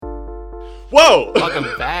Whoa!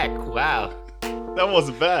 Welcome back. Wow. That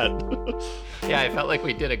wasn't bad. Yeah, I felt like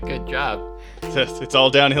we did a good job. It's all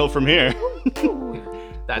downhill from here.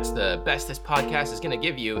 That's the best this podcast is going to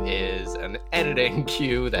give you is an editing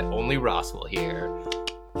cue that only Ross will hear.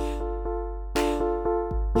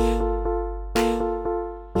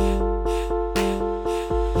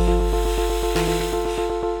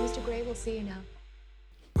 Mr. Gray, we'll see you now.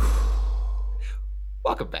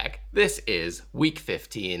 Welcome back. This is week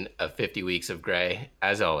 15 of 50 Weeks of Grey.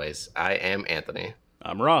 As always, I am Anthony.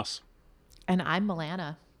 I'm Ross. And I'm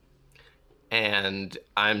Milana. And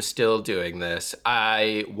I'm still doing this.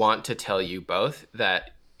 I want to tell you both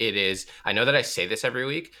that it is, I know that I say this every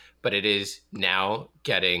week, but it is now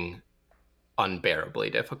getting unbearably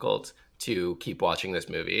difficult to keep watching this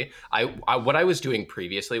movie. What I was doing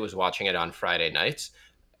previously was watching it on Friday nights,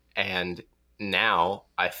 and now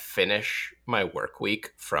I finish my work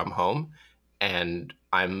week from home, and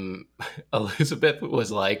Elizabeth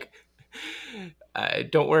was like,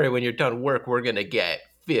 don't worry, when you're done work, we're going to get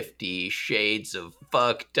 50 Shades of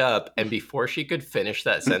fucked up. And before she could finish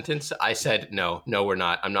that sentence, I said, no, we're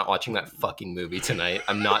not. I'm not watching that fucking movie tonight.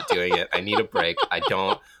 I'm not doing it. I need a break. I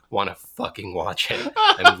don't want to fucking watch it.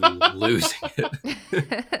 I'm losing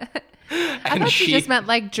it. I thought she just meant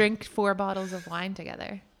like drink 4 bottles of wine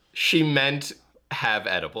together. She meant have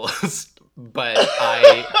edibles, but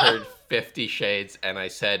I heard 50 Shades and I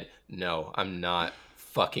said, no, I'm not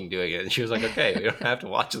fucking doing it. And she was like, okay, we don't have to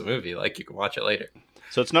watch the movie. Like, you can watch it later.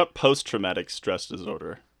 So it's not post-traumatic stress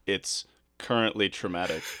disorder. It's currently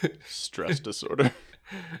traumatic stress disorder.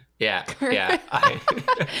 Yeah.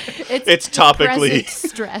 It's topically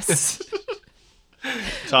stress.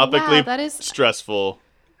 Topically Wow, that is... stressful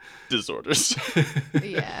disorders.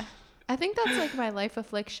 Yeah. I think that's like my life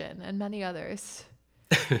affliction and many others.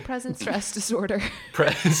 Present stress disorder.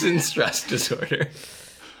 Present stress disorder.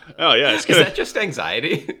 Oh, yeah. Is that just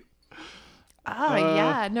anxiety?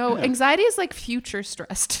 Yeah. No, anxiety is like future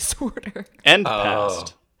stress disorder. And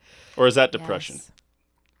past. Or is that depression?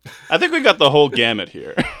 Yes. I think we got the whole gamut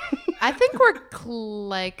here. I think we're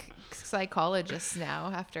like psychologists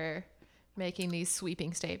now after making these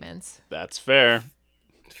sweeping statements. That's fair.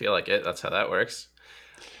 I feel like it. That's how that works.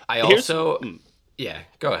 Yeah,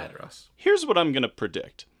 go ahead, Ross. Here's what I'm going to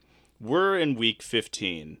predict. We're in week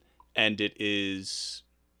 15, and it is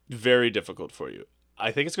very difficult for you.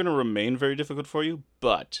 I think it's going to remain very difficult for you,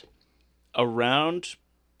 but around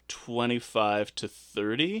 25 to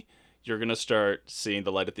 30, you're going to start seeing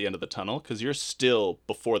the light at the end of the tunnel because you're still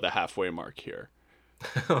before the halfway mark here.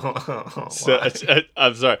 So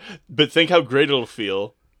I'm sorry, but think how great it'll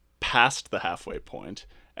feel past the halfway point,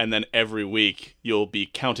 and then every week you'll be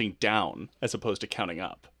counting down as opposed to counting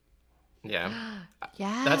up. Yeah.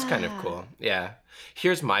 Yeah. That's kind of cool. Yeah.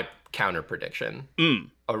 Here's my counter prediction.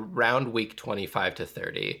 Around week 25 to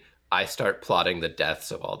 30, I start plotting the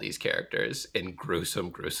deaths of all these characters in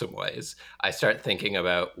gruesome ways. I start thinking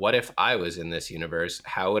about, what if I was in this universe?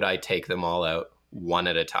 How would I take them all out one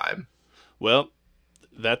at a time? Well,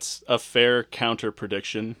 that's a fair counter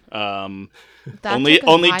prediction. That took a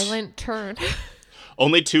violent turn.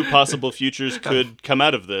 Only 2 possible futures could come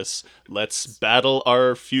out of this. Let's battle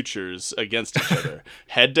our futures against each other.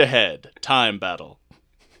 Head to head. Time battle.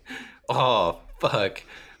 Oh, fuck.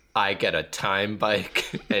 I get a time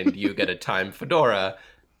bike and you get a time fedora.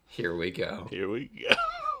 Here we go.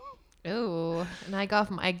 Ooh, and I got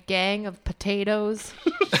my gang of potatoes.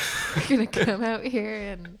 We're going to come out here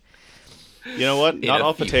and... You know what? Not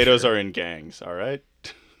all potatoes are in gangs, all right?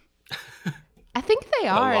 I think they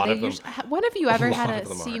are. When have you ever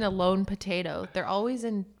seen a lone potato? They're always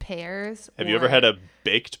in pairs. Have you ever had a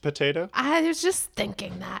baked potato? I was just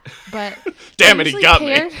thinking that, but damn it, he got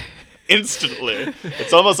me instantly.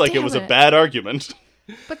 It's almost like it was a bad argument.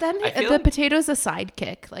 But then the potato's a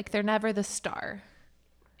sidekick. Like, they're never the star.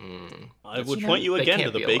 I would point you again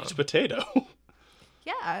to the baked potato.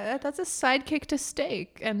 Yeah, that's a sidekick to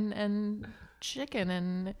steak and chicken,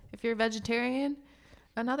 and if you're a vegetarian,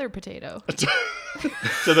 another potato.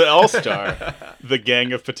 So the all-star, the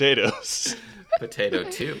gang of potatoes. Potato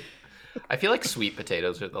 2. I feel like sweet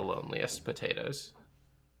potatoes are the loneliest potatoes.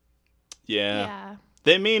 Yeah.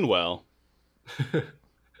 They mean well.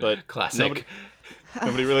 But classic.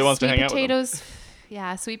 Nobody really wants to hang out with them.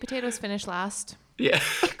 Yeah, sweet potatoes finish last. Yeah,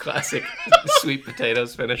 classic. Sweet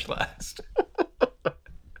potatoes finish last.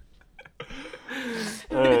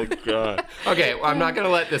 Oh, God. Okay, well, I'm not going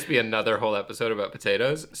to let this be another whole episode about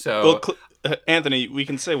potatoes. So, Anthony, we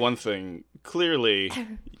can say one thing. Clearly,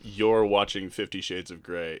 your watching 50 Shades of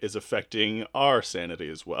Grey is affecting our sanity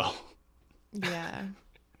as well. Yeah.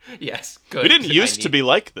 Yes, good. We didn't used to be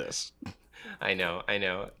like this. I know.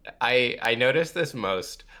 I noticed this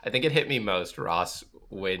most. I think it hit me most, Ross,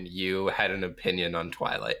 when you had an opinion on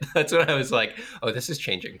Twilight. That's when I was like, "Oh, this is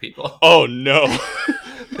changing people." Oh no.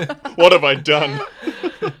 What have I done?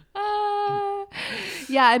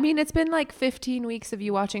 Yeah, I mean, it's been like 15 weeks of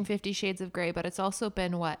you watching 50 Shades of Grey, but it's also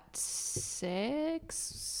been, what,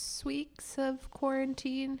 6 weeks of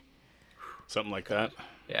quarantine? Something like that.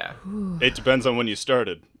 Yeah. It depends on when you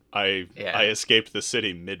started. I Yeah. escaped the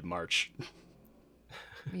city mid-March.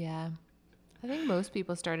 Yeah. I think most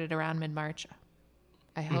people started around mid-March.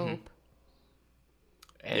 I hope.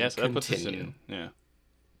 And Yes, that puts us continue. in.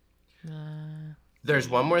 Yeah. There's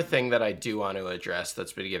one more thing that I do want to address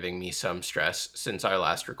that's been giving me some stress since our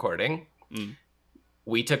last recording.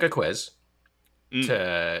 We took a quiz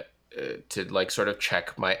to like sort of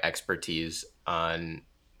check my expertise on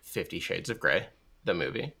 50 Shades of Grey, the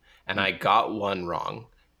movie, and I got one wrong.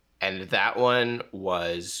 And that one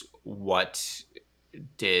was, what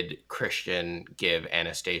did Christian give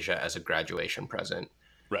Anastasia as a graduation present?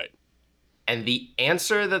 Right. And the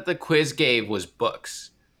answer that the quiz gave was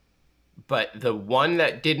books. But the one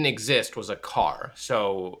that didn't exist was a car.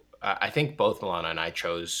 So I think both Milana and I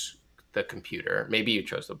chose the computer. Maybe you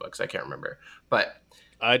chose the books. I can't remember. But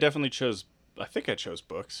I think I chose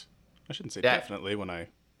books. I shouldn't say Yeah. definitely when I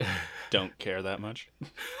don't care that much.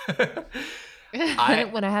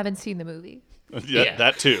 When I haven't seen the movie. Yeah,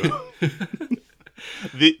 that too.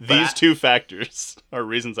 These two factors are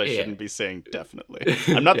reasons I shouldn't be saying definitely.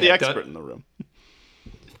 I'm not the Yeah, expert in the room.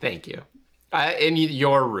 Thank you. In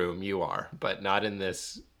your room, you are, but not in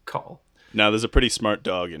this call. Now, there's a pretty smart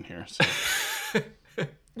dog in here. So.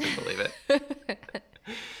 Can't believe it.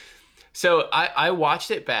 So I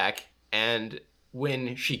watched it back, and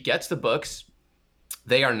when she gets the books,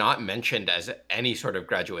 they are not mentioned as any sort of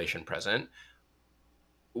graduation present.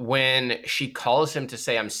 When she calls him to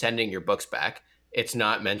say, "I'm sending your books back," it's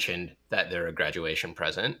not mentioned that they're a graduation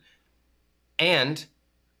present. And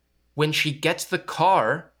when she gets the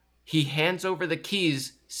car, he hands over the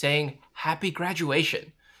keys saying, "Happy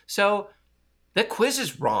graduation." So the quiz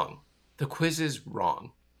is wrong. The quiz is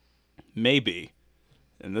wrong. Maybe,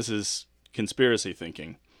 and this is conspiracy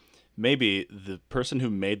thinking, maybe the person who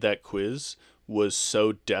made that quiz was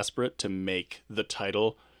so desperate to make the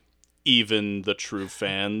title "Even the True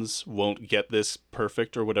Fans Won't Get This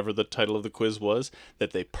Perfect" or whatever the title of the quiz was,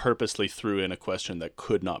 that they purposely threw in a question that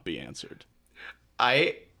could not be answered.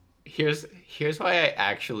 Here's why I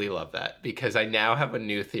actually love that, because I now have a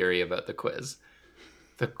new theory about the quiz.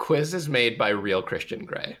 The quiz is made by real Christian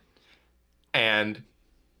Grey. And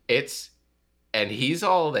he's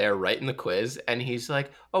all there writing the quiz, and he's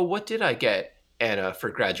like, "Oh, what did I get Anna for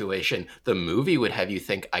graduation? The movie would have you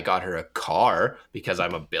think I got her a car because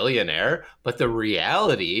I'm a billionaire, but the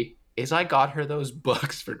reality is I got her those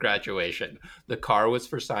books for graduation. The car was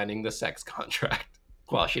for signing the sex contract."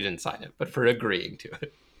 Well, she didn't sign it, but for agreeing to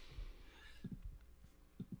it.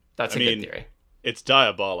 That's good theory. It's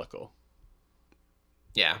diabolical.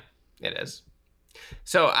 Yeah, it is.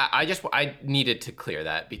 So I needed to clear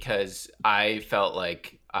that, because I felt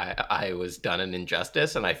like I was done an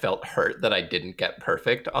injustice, and I felt hurt that I didn't get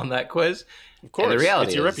perfect on that quiz. Of course, and the reality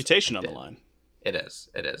it's your is, reputation on the line. It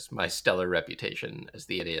is. My stellar reputation as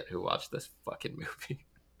the idiot who watched this fucking movie.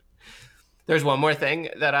 There's one more thing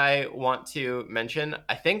that I want to mention.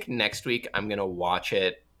 I think next week I'm going to watch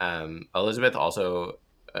it. Elizabeth also,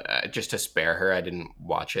 just to spare her, I didn't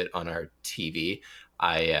watch it on our TV.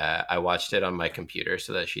 I watched it on my computer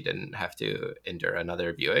so that she didn't have to endure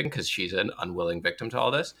another viewing, because she's an unwilling victim to all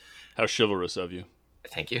this. How chivalrous of you.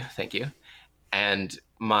 Thank you. And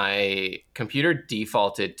my computer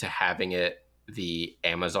defaulted to having it the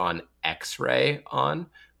Amazon X-Ray on,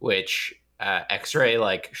 which X-Ray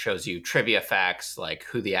like shows you trivia facts, like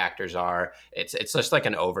who the actors are. It's just like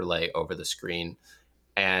an overlay over the screen.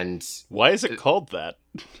 And why is it called that?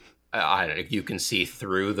 I don't know. You can see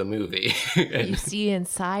through the movie. And, You see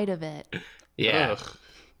inside of it. yeah, Ugh.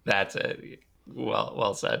 that's it.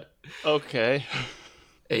 Well said. Okay.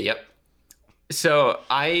 Yep. So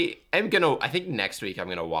I think next week I'm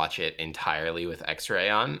gonna watch it entirely with X-Ray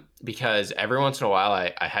on, because every once in a while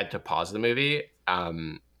I had to pause the movie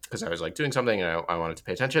because I was like doing something and I wanted to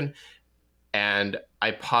pay attention, and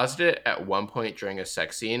I paused it at one point during a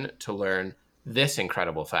sex scene to learn this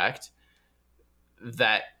incredible fact,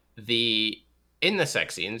 that in the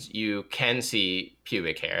sex scenes you can see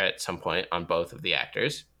pubic hair at some point on both of the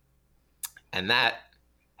actors, and that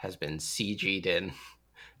has been CG'd in.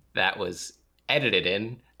 That was edited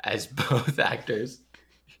in as both actors.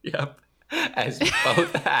 Yep. as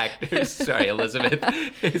both actors, sorry, Elizabeth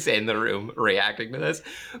is in the room reacting to this,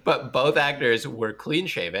 but both actors were clean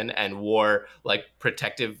shaven and wore like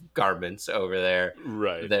protective garments over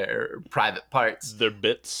Right. their private parts. Their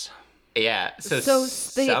bits. Yeah, so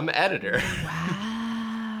some editor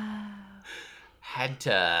had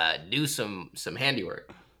to do some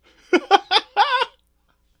handiwork.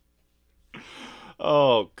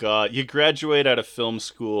 Oh God! You graduate out of film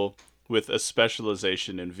school with a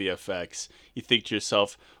specialization in VFX. You think to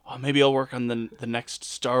yourself, "Oh, maybe I'll work on the next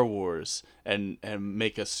Star Wars and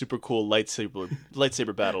make a super cool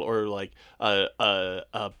lightsaber battle, or like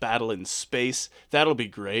a battle in space. That'll be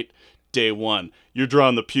great." Day one, you're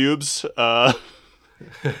drawing the pubes. Have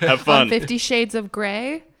On fun, 50 Shades of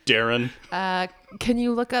Grey. Darren. Can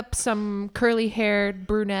you look up some curly-haired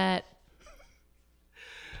brunette?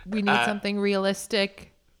 We need something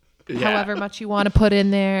realistic. Yeah. However much you want to put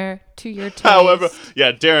in there to your taste. However,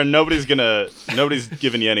 yeah, Darren, nobody's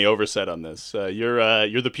giving you any oversight on this. You're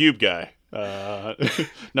the pube guy.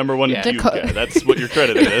 Number one Yeah. pube guy. That's what you're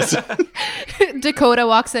credited as. Dakota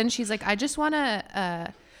walks in. She's like, I just want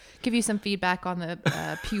to give you some feedback on the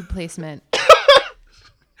pube placement.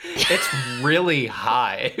 It's really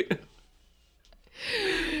high.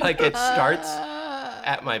 Like it starts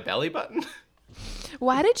at my belly button.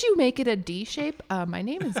 Why did you make it a D shape? My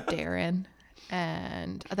name is Darren,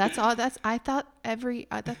 and that's all. I thought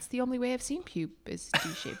that's the only way I've seen pube is D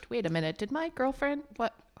shaped. Wait a minute, did my girlfriend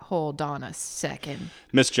what? Hold on a second.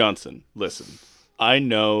 Miss Johnson, listen. I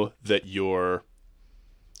know that you're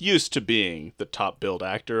used to being the top billed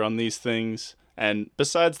actor on these things, and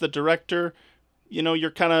besides the director, you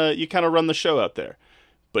kind of run the show out there.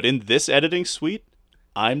 But in this editing suite,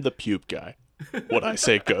 I'm the pube guy. What I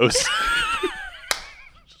say goes.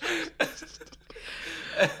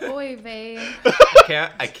 Oy vey.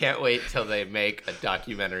 I can't wait till they make a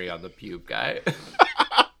documentary on the pube guy.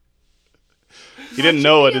 He didn't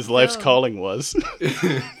know what his a life's film. calling was.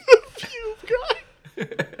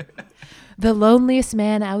 The loneliest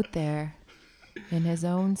man out there in his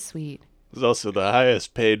own suite. He's also the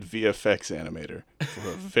highest paid VFX animator for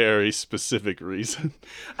a very specific reason.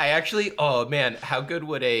 I actually, oh man, how good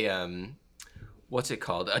would a what's it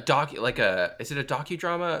called? Is it a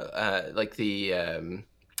docudrama? Like the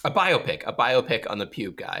a biopic on the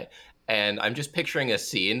pube guy. And I'm just picturing a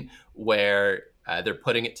scene where they're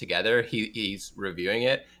putting it together. He's reviewing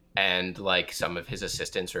it, and like some of his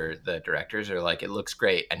assistants or the directors are like, "It looks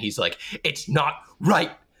great," and he's like, "It's not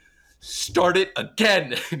right. Start it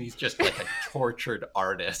again." And he's just like a tortured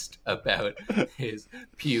artist about his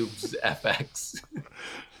pubes FX.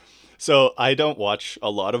 So I don't watch a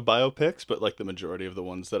lot of biopics, but like the majority of the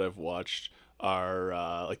ones that I've watched are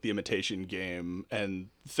like The Imitation Game and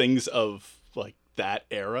things of like that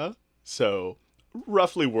era. So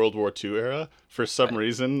roughly World War II era. For some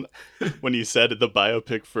reason, when you said the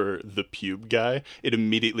biopic for the pube guy, it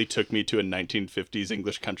immediately took me to a 1950s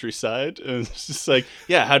English countryside. And it's just like,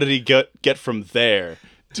 yeah, how did he get from there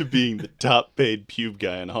to being the top paid pube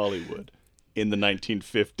guy in Hollywood in the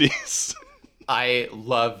 1950s? I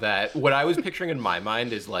love that. What I was picturing in my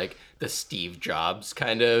mind is like the Steve Jobs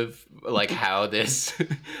kind of like how this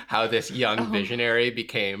young visionary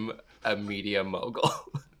became a media mogul.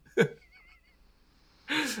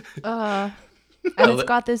 And it's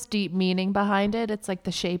got this deep meaning behind it. It's like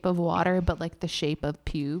the shape of water, but like the shape of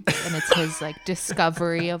pubes. And it's his like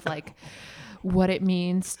discovery of like what it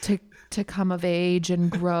means to come of age and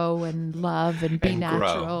grow and love and be And grow.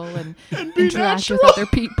 natural and interact with other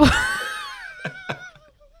people.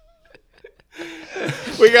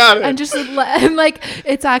 We got it. And just and like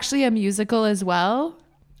it's actually a musical as well.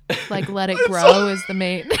 Like Let It Grow is the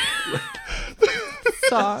main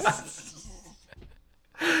song.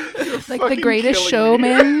 Like The fucking Greatest killing me.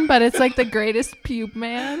 Showman, but it's like the greatest pube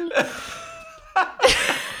man.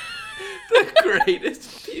 The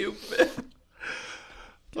greatest pube.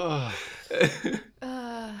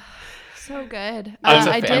 So good. That's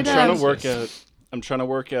a I fan did. I'm trying choice. to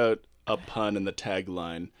work out a pun in the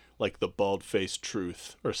tagline, like the bald-faced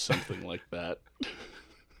truth or something like that.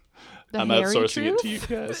 I'm hairy outsourcing truth? it to you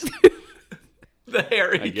guys. The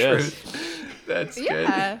hairy I guess. truth. That's good.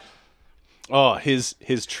 Yeah. Oh, his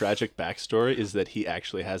tragic backstory is that he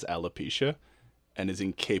actually has alopecia and is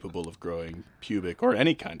incapable of growing pubic or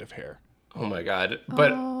any kind of hair. Oh my god.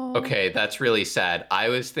 But okay, that's really sad. I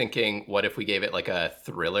was thinking, what if we gave it like a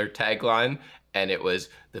Thriller tagline and it was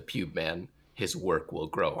the pube man, his work will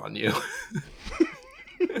grow on you.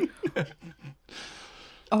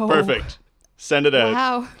 Oh, Perfect. Send it out.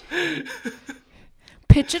 Wow.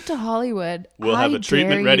 Pitch it to Hollywood. We'll have I a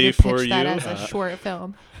treatment dare ready you to for pitch that you. as a short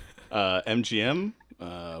film. MGM,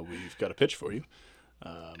 we've got a pitch for you.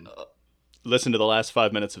 Listen to the last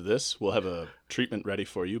 5 minutes of this. We'll have a treatment ready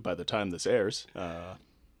for you by the time this airs.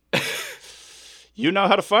 You know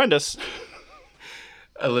how to find us.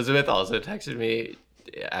 Elizabeth also texted me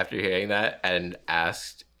after hearing that and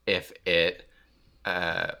asked if it,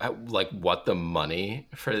 like, what the money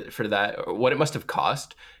for that, or what it must have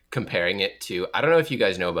cost, comparing it to, I don't know if you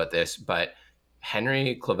guys know about this, but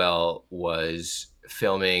Henry Clavell was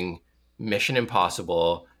filming Mission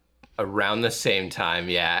Impossible around the same time,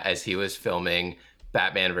 as he was filming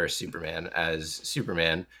Batman vs. Superman as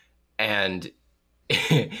Superman. And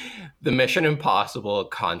the Mission Impossible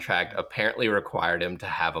contract apparently required him to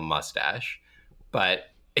have a mustache, but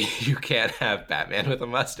you can't have Batman with a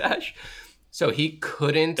mustache. So he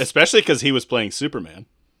couldn't... Especially because he was playing Superman.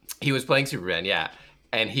 He was playing Superman, yeah.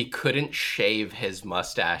 And he couldn't shave his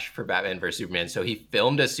mustache for Batman vs. Superman. So he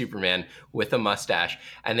filmed as Superman with a mustache.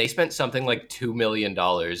 And they spent something like $2 million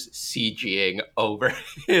CGing over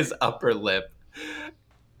his upper lip.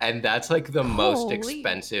 And that's like the most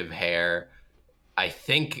expensive hair, I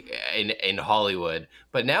think, in Hollywood.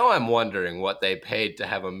 But now I'm wondering what they paid to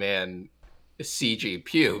have a man CG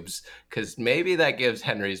pubes, because maybe that gives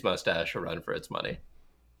Henry's mustache a run for its money.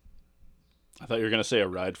 I thought you were going to say a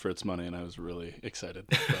ride for its money, and I was really excited.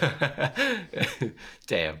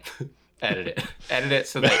 Damn. Edit it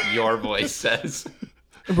so that your voice says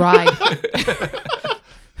Ride.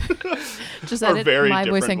 Just Or edit very my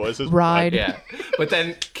voice different saying voices. ride. yeah. But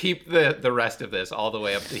then keep the rest of this all the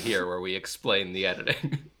way up to here where we explain the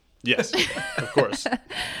editing. Yes, of course.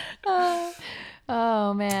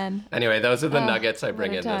 Oh, man. Anyway, those are the nuggets I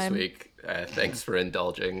bring what a in this time. week. Thanks for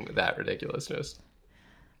indulging that ridiculousness.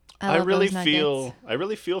 I love really those feel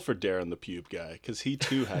nuggets. for Darren the Pube guy, because he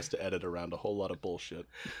too has to edit around a whole lot of bullshit.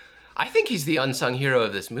 I think he's the unsung hero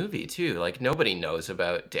of this movie too. Like, nobody knows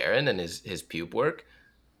about Darren and his pube work.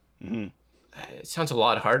 Mm-hmm. It sounds a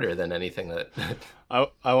lot harder than anything that.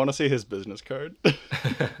 I want to see his business card.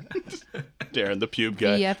 Darren the Pube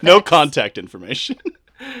guy. VFX. No contact information.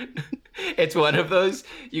 It's one of those.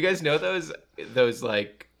 You guys know those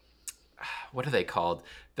like, what are they called?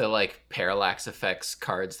 The like parallax effects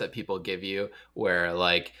cards that people give you, where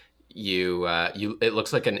like you it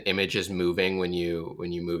looks like an image is moving when you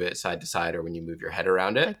move it side to side or when you move your head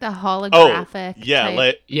around it. Like the holographic.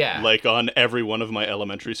 type. Like on every one of my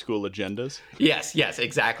elementary school agendas. Yes,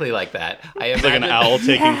 exactly like that. It's like an owl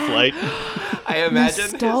taking flight. I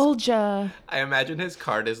imagine Nostalgia. I imagine his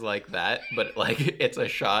card is like that, but like it's a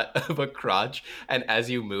shot of a crotch, and as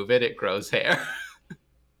you move it, it grows hair.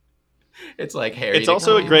 It's like hair. It's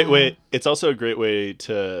also a great way. It's also a great way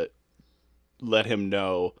to let him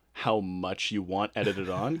know how much you want edited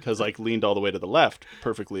on, because like leaned all the way to the left,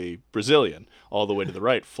 perfectly Brazilian, all the way to the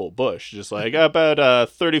right, full bush, just like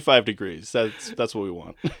about 35 degrees. That's what we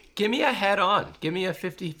want. Give me a head on. Give me a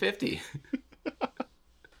 50-50.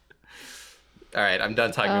 All right, I'm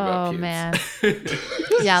done talking about Oh, pubes. man.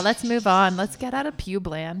 Yeah, let's move on. Let's get out of pube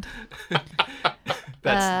land.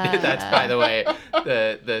 That's by the way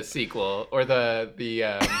the sequel, or the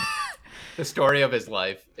story of his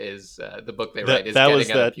life is the book they write is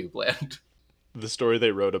Getting Out of Pube Land. The story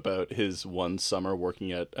they wrote about his one summer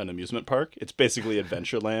working at an amusement park. It's basically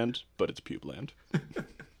Adventureland, but it's Pube Land.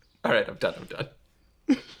 All right, I'm done.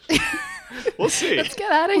 We'll see. Let's get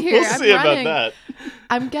out of here. We'll I'm see running. about that.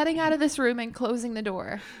 I'm getting out of this room and closing the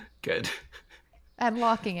door Good. and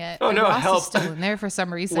locking it. Oh, and no, Ross help. is still in there for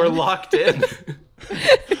some reason. We're locked in.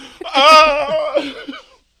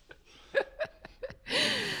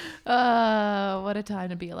 What a time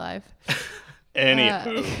to be alive.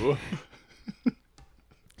 Anywho.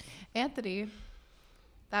 Anthony,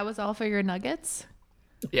 that was all for your nuggets?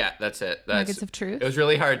 Yeah, that's it. Nuggets of truth? It was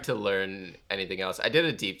really hard to learn anything else. I did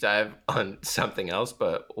a deep dive on something else,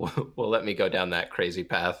 but will let me go down that crazy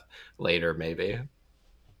path later, maybe.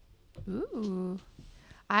 Ooh.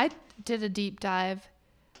 I did a deep dive.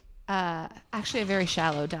 Actually, a very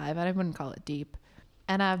shallow dive. I wouldn't call it deep.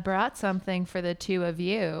 And I've brought something for the two of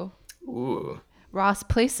you. Ooh. Ross,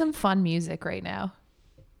 play some fun music right now.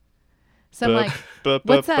 Some like,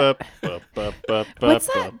 what's that? What's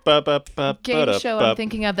that game show I'm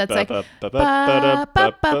thinking of that's like, Price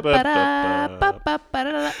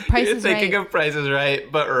You're is thinking Right. of Price is Right,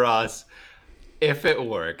 but Ross, if it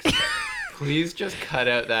works, please just cut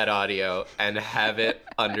out that audio and have it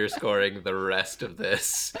underscoring the rest of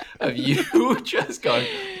this of you just going,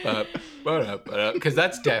 because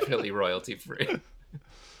that's definitely royalty free.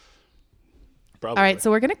 Probably. All right, so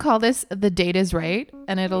we're going to call this The Date is Right,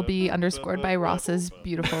 and it'll be underscored by Ross's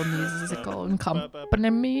beautiful musical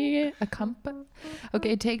accompaniment.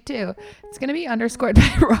 Okay, take 2. It's going to be underscored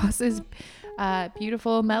by Ross's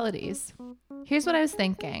beautiful melodies. Here's what I was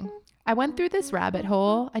thinking. I went through this rabbit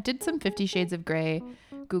hole. I did some 50 Shades of Grey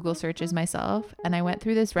Google searches myself, and I went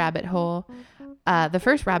through this rabbit hole. The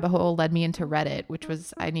first rabbit hole led me into Reddit, which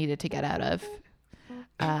was I needed to get out of.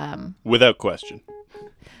 Without question.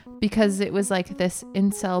 Because it was like this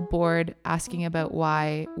incel board asking about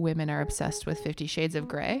why women are obsessed with 50 Shades of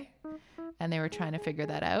Grey, and they were trying to figure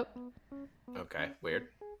that out. Okay, weird.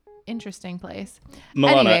 Interesting place.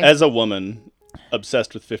 Milana, Anyway. as a woman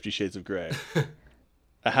obsessed with 50 Shades of Grey,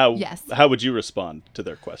 how would you respond to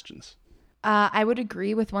their questions? I would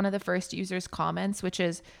agree with one of the first users' comments, which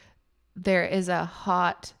is there is a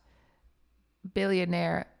hot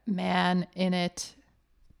billionaire man in it,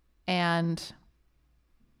 and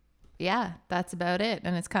yeah, that's about it.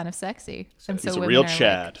 And it's kind of sexy. And He's a women real are like,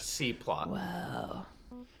 Chad. C plot. whoa.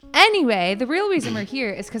 Anyway, the real reason we're here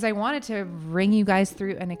is because I wanted to bring you guys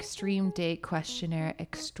through an extreme date questionnaire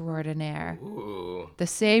extraordinaire. Ooh. The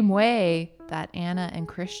same way that Anna and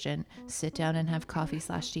Christian sit down and have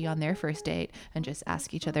coffee/tea on their first date and just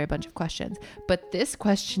ask each other a bunch of questions. But this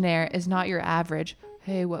questionnaire is not your average,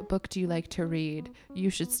 hey, what book do you like to read? You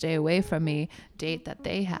should stay away from me date that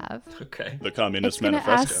they have. Okay. The Communist It's going to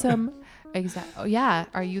Manifesto. ask some Oh, yeah.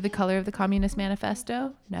 Are you the color of the Communist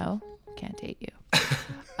Manifesto? No, can't date you.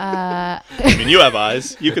 I mean, you have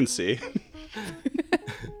eyes. You can see.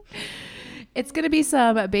 It's going to be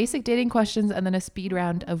some basic dating questions and then a speed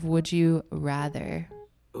round of Would You Rather.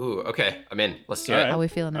 Ooh, okay. I'm in. Let's do All it. right. How are we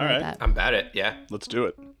feeling All about right. that? I'm about it. Yeah. Let's do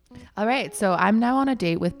it. All right. So I'm now on a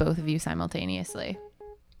date with both of you simultaneously.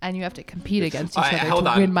 And you have to compete against each other hold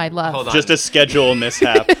to on. win my love. Hold on. Just a schedule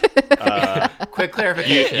mishap. Quick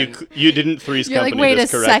clarification. You didn't Three's You're like, Company wait a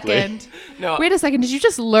this correctly. second. No. Wait a second. Did you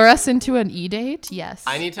just lure us into an e-date? Yes.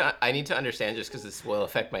 I need to understand, just because this will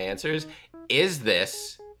affect my answers. Is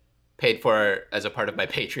this paid for as a part of my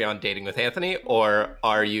Patreon Dating with Anthony, or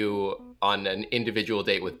are you on an individual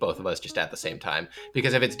date with both of us just at the same time?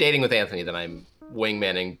 Because if it's Dating with Anthony, then I'm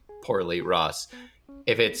wingmanning poorly Ross.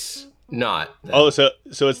 If it's not, then Oh, so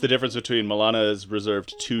it's the difference between Milana has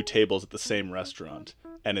reserved 2 tables at the same restaurant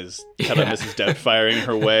and is kind of Mrs. Doubtfiring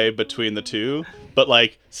her way between the two, but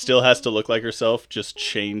like still has to look like herself, just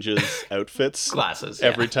changes outfits glasses.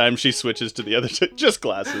 every time she switches to the other just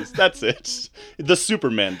glasses. That's it. The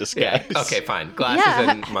Superman disguise. Yeah. Okay, fine. Glasses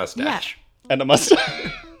Yeah. and mustache. And a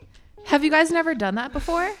mustache. Have you guys never done that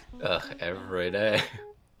before? Ugh, every day.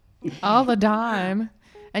 All the time.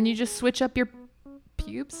 And you just switch up your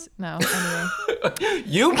pubes? No, anyway.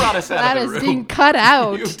 You brought us out That of is the room. being cut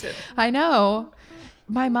out. You did. I know.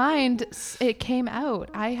 My mind, it came out.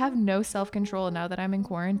 I have no self-control now that I'm in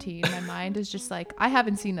quarantine. My mind is just like, I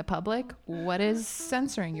haven't seen the public. What is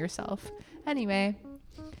censoring yourself? Anyway,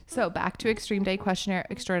 so back to Extreme Day Questionnaire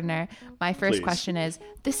Extraordinaire. My first Please. question is,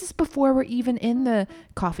 this is before we're even in the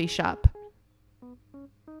coffee shop.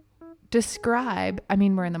 Describe, I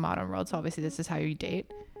mean, we're in the modern world, so obviously this is how you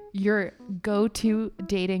date. Your go-to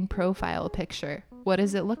dating profile picture. What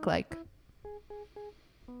does it look like?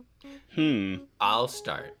 I'll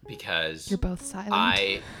start because You're both silent.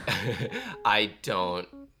 I don't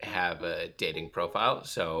have a dating profile,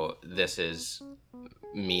 so this is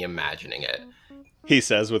me imagining it. He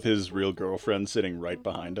says with his real girlfriend sitting right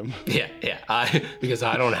behind him. Yeah. Because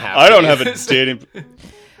I don't have. I don't have a dating.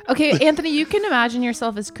 Okay, Anthony, you can imagine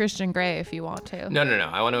yourself as Christian Grey if you want to. No.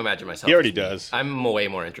 I want to imagine myself. He already as me. does. I'm way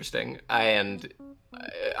more interesting, and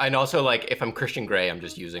also like if I'm Christian Grey, I'm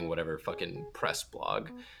just using whatever fucking press blog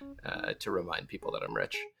to remind people that I'm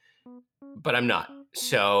rich, but I'm not.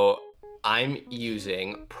 So I'm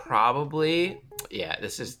using probably, yeah,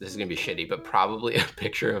 this is gonna be shitty, but probably a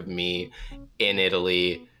picture of me in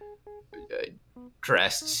Italy,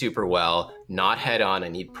 dressed super well, not head on. I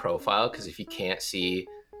need profile, because if you can't see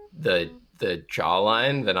the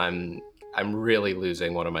jawline, then I'm really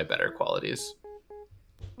losing one of my better qualities.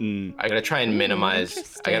 I gotta try and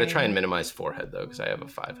minimize. I gotta try and minimize forehead though, because I have a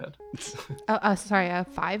 5 head. Sorry, a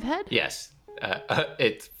 5 head? Yes,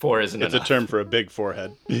 it's 4 isn't It's enough. a term for a big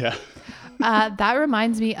forehead. Yeah. That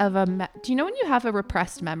reminds me of do you know when you have a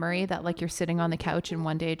repressed memory that like you're sitting on the couch and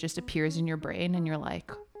one day it just appears in your brain and you're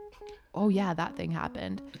like, oh yeah, that thing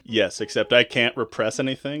happened. Yes, except I can't repress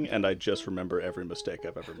anything, and I just remember every mistake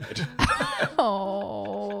I've ever made.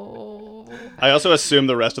 Oh. I also assume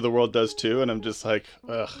the rest of the world does too, and I'm just like,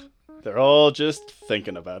 ugh, they're all just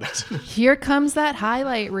thinking about it. Here comes that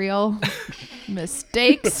highlight reel.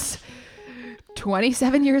 Mistakes.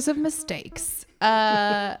 27 years of mistakes.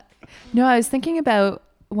 No, I was thinking about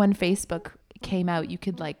when Facebook came out, you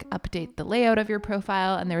could like update the layout of your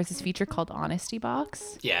profile, and there was this feature called Honesty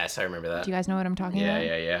Box. Yes, I remember that. Do you guys know what I'm talking about?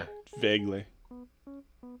 Yeah. Vaguely.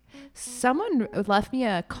 Someone left me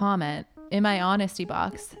a comment in my Honesty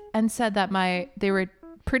Box and said that they were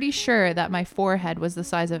pretty sure that my forehead was the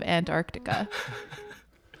size of Antarctica.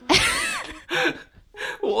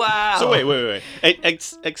 Wow. So wait.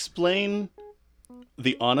 Explain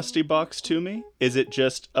the Honesty Box to me. Is it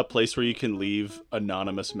just a place where you can leave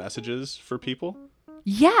anonymous messages for people?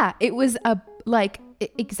 Yeah, it was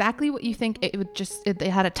exactly what you think. They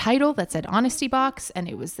had a title that said Honesty Box, and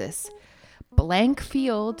it was this blank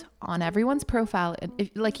field on everyone's profile, and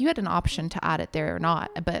you had an option to add it there or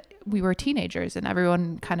not, but we were teenagers and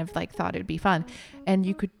everyone kind of like thought it'd be fun, and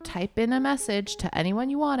you could type in a message to anyone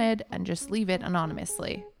you wanted and just leave it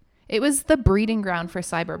anonymously. It was the breeding ground for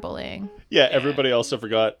cyberbullying. Yeah, everybody also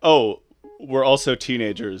forgot, oh, we're also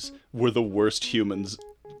teenagers. We're the worst humans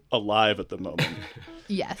alive at the moment.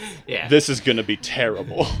 Yes. Yeah. This is going to be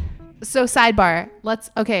terrible. So sidebar,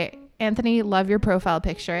 okay, Anthony, love your profile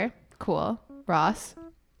picture. Cool. Ross?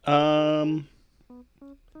 I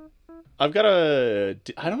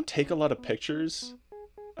don't take a lot of pictures,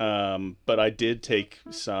 but I did take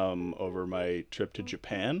some over my trip to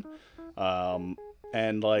Japan.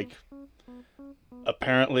 And like,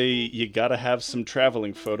 apparently you gotta have some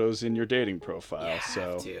traveling photos in your dating profile.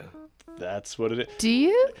 So that's what it is. Do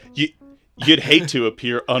you? You'd hate to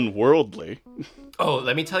appear unworldly. Oh,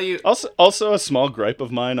 let me tell you. Also, a small gripe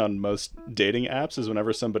of mine on most dating apps is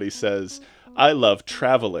whenever somebody says, "I love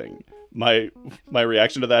traveling," my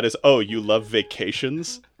reaction to that is, "Oh, you love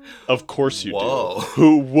vacations? Of course you Whoa. do.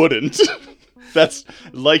 Who wouldn't?" That's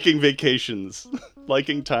liking vacations,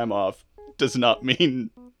 liking time off does not mean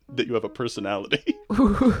that you have a personality.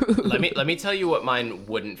 let me tell you what mine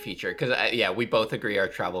wouldn't feature, because we both agree our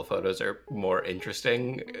travel photos are more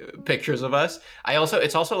interesting pictures of us.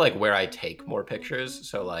 It's also like where I take more pictures,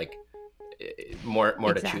 so like more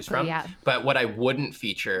exactly, to choose from. Yeah. But what I wouldn't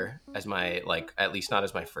feature as my, like, at least not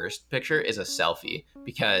as my first picture, is a selfie,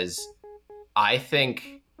 because I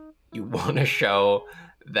think you want to show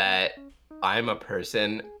that I'm a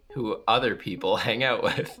person who other people hang out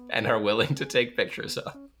with and are willing to take pictures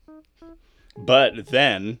of. But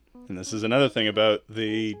then, and this is another thing about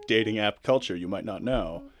the dating app culture you might not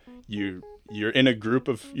know, you're in a group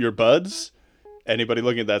of your buds. Anybody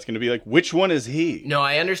looking at that's going to be like, which one is he? No,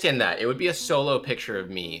 I understand that. It would be a solo picture of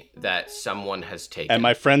me that someone has taken. And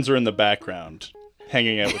my friends are in the background,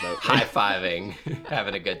 hanging out without me. High-fiving,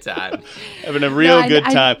 having a good time. Having a real good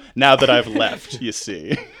time now that I've left, you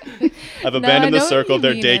see. I've abandoned the circle,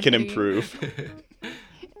 their day can improve.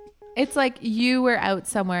 It's like you were out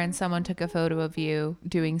somewhere and someone took a photo of you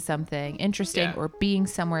doing something interesting or being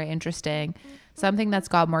somewhere interesting. Something that's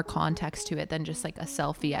got more context to it than just like a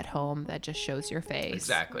selfie at home that just shows your face.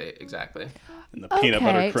 Exactly. And the peanut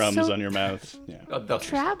butter crumbs on your mouth. Yeah.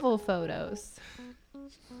 Travel photos.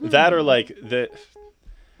 That or like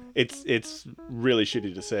it's really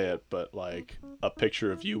shitty to say it, but like a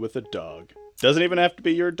picture of you with a dog. Doesn't even have to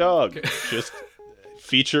be your dog. Just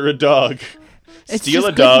feature a dog. Steal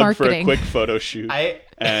a dog for a quick photo shoot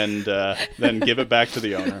and then give it back to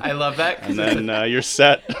the owner. I love that. And then you're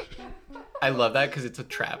set. I love that because it's a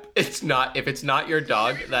trap. If it's not your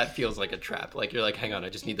dog, that feels like a trap. Like you're like, hang on, I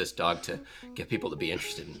just need this dog to get people to be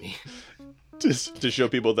interested in me. Just to show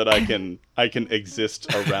people that I can exist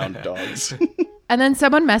around dogs. And then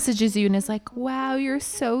someone messages you and is like, wow, you're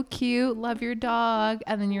so cute. Love your dog.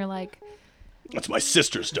 And then you're like, that's my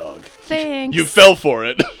sister's dog. Thanks. You fell for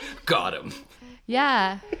it. Got him.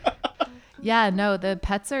 Yeah. Yeah, no, the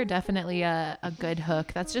pets are definitely a good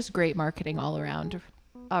hook. That's just great marketing all around.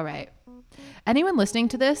 All right. Anyone listening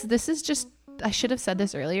to this is just, I should have said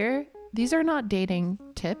this earlier. These are not dating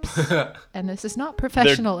tips, and this is not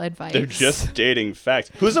professional advice. They're just dating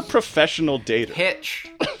facts. Who's a professional dater?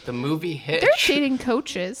 Hitch. The movie Hitch. They're dating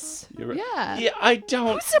coaches. Yeah. Yeah, I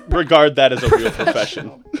don't regard that as a real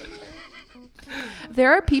profession.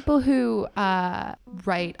 There are people who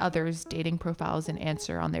write others' dating profiles and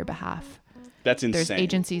answer on their behalf. That's insane. There's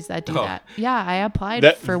agencies that do that. Yeah, I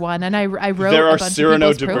applied for one, and I wrote there a are bunch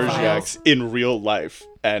Cyrano of de people's Bergeracs in real life,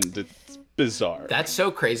 and it's bizarre. That's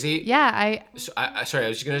so crazy. Yeah, I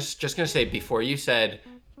was just gonna say, before you said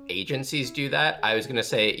agencies do that, I was gonna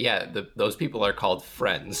say, yeah, those people are called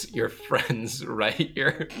friends. Your friends,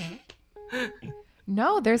 right?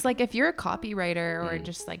 No, there's like, if you're a copywriter or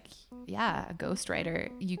just like, a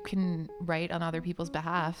ghostwriter, you can write on other people's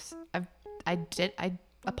behalfs. I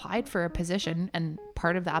applied for a position, and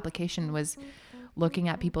part of the application was looking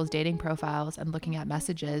at people's dating profiles and looking at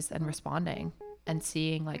messages and responding. and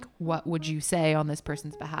seeing like what would you say on this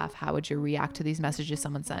person's behalf? How would you react to these messages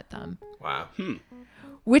someone sent them? Wow.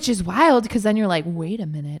 Which is wild because then you're like, wait a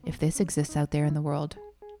minute, if this exists out there in the world,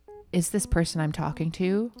 is this person I'm talking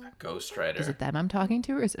to? Ghostwriter. Is it them I'm talking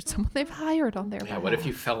to, or is it someone they've hired on their Yeah, behalf? what if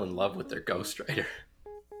you fell in love with their ghostwriter?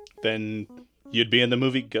 Then you'd be in the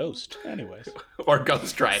movie Ghost. Anyways. Or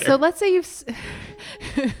ghostwriter. So let's say you've.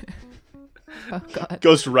 Oh God.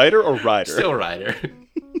 Ghost Writer or Rider? Still writer.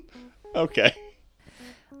 Okay.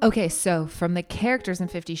 Okay, so from the characters in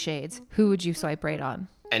 50 Shades, who would you swipe right on?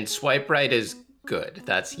 And swipe right is good.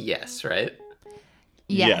 That's yes, right?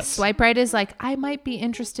 Yes. Yes. Swipe right is like, I might be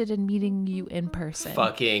interested in meeting you in person.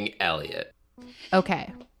 Fucking Elliot.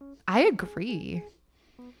 Okay. I agree.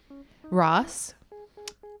 Ross?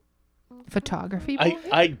 Photography boy?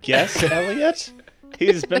 I guess Elliot.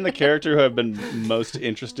 He's been the character who I've been most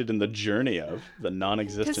interested in the journey of, the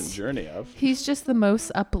non-existent 'Cause- journey of. He's just the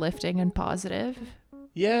most uplifting and positive.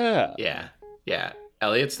 Yeah. Yeah.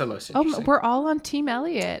 Elliot's the most interesting. We're all on Team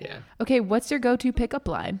Elliot. Yeah. Okay, what's your go-to pickup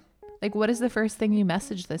line? Like, what is the first thing you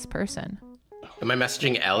message this person? Am I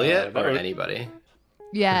messaging Elliot that or would- anybody?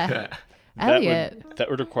 Yeah, That Elliot. that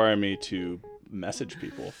would require me to message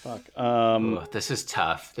people. Fuck. Ooh, this is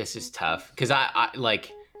tough. Because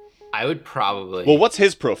I would probably. Well, what's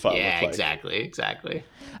his profile Yeah, look like? exactly.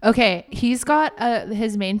 Okay, he's got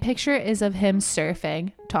his main picture is of him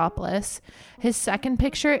surfing topless. His second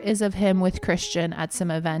picture is of him with Christian at some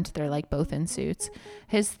event. They're like both in suits.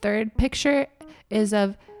 His third picture is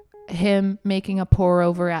of him making a pour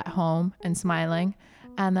over at home and smiling.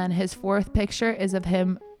 And then his fourth picture is of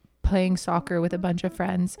him playing soccer with a bunch of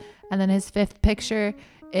friends. And then his fifth picture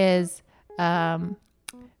is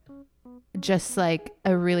just like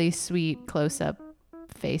a really sweet close-up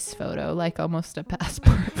face photo, like almost a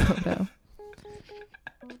passport photo.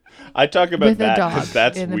 I talk about With a that dog because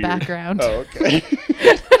that's in the weird. background. Oh, okay.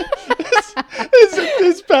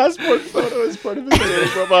 his passport photo is part of his dating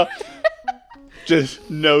profile. Just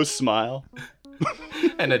no smile.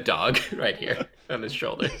 And a dog right here on his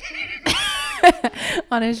shoulder.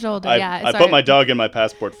 On his shoulder, I yeah. put my dog in my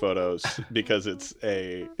passport photos because it's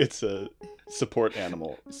a support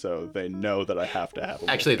animal, so they know that I have to have him.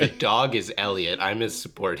 Actually, the dog is Elliot. I'm his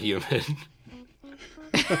support human.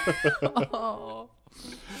 Oh.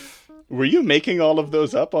 Were you making all of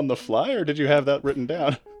those up on the fly, or did you have that written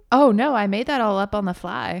down? Oh no, I made that all up on the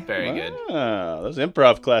fly. Very good. Ah, those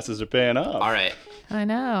improv classes are paying off. All right. I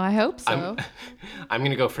know. I hope so. I'm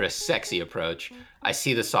going to go for a sexy approach. I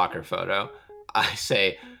see the soccer photo. I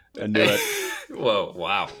say, I knew it. whoa,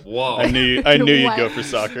 wow, whoa. I knew you'd What? go for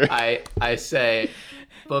soccer. I say,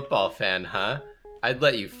 football fan, huh? I'd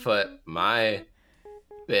let you foot my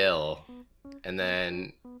bill. And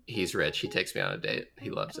then he's rich. He takes me on a date. He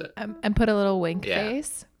loves it. And put a little wink Yeah.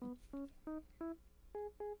 face.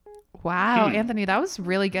 Wow, Anthony, that was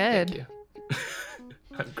really good. Thank you.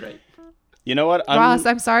 I'm great. You know what? Ross,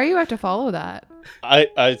 I'm sorry you have to follow that.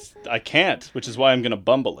 I can't, which is why I'm gonna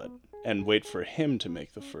bumble it and wait for him to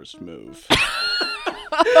make the first move.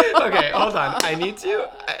 Okay, hold on. I need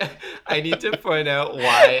to point out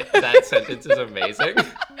why that sentence is amazing.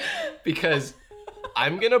 Because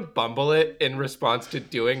I'm gonna bumble it in response to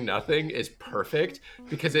doing nothing is perfect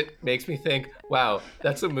because it makes me think, wow,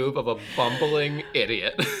 that's a move of a bumbling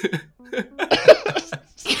idiot.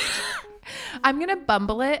 I'm gonna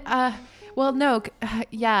bumble it. Well, no,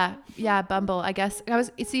 yeah, Bumble. I guess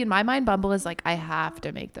in my mind, Bumble is like I have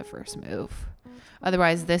to make the first move,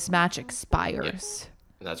 otherwise this match expires.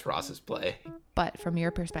 And that's Ross's play. But from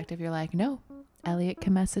your perspective, you're like, no, Elliot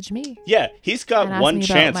can message me. Yeah, he's And got ask one me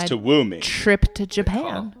about chance my to woo me. Trip to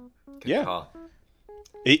Japan. Good Yeah. call.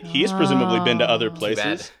 He's presumably been to other bad.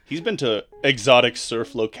 places. He's been to exotic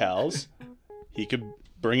surf locales. He could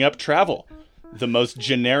bring up travel, the most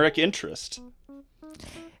generic interest.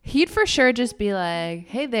 He'd for sure just be like,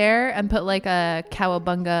 hey there, and put like a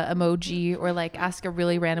cowabunga emoji or like ask a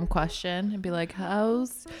really random question and be like,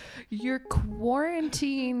 how's your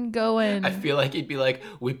quarantine going? I feel like he'd be like,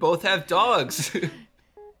 we both have dogs.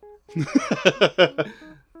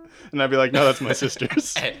 And I'd be like, no, that's my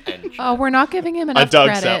sister's. and Oh, we're not giving him enough dog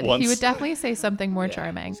credit. sat once. He would definitely say something more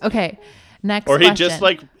charming. Okay, next Or question. he'd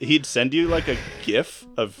just he'd send you like a gif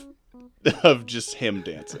of just him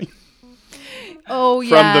dancing oh, from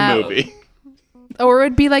yeah. the movie. Or it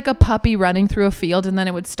would be like a puppy running through a field and then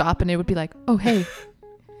it would stop and it would be like, oh, hey.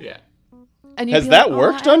 yeah. And you'd Has be that like,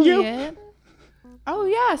 worked "Oh, on you?" Elliot." Oh,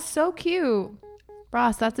 yeah, so cute.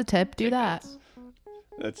 Ross, that's a tip. Do that.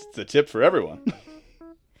 That's the tip for everyone,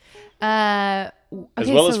 as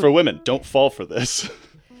Okay, well as so for women. Don't fall for this.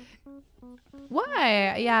 what?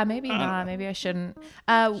 Okay, yeah, maybe not. Maybe I shouldn't.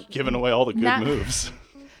 Giving away all the good Nah. moves.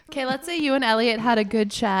 Okay, let's say you and Elliot had a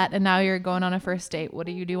good chat and now you're going on a first date. What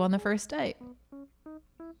do you do on the first date?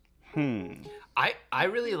 I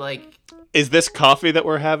really like. Is this coffee that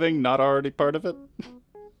we're having not already part of it?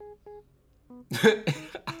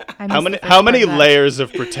 I How missed many the first how many part of that. layers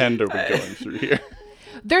of pretend are we going through here?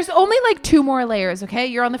 There's only like 2 more layers, okay?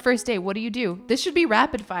 You're on the first date. What do you do? This should be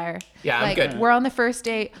rapid fire. Yeah, I'm like, good. We're on the first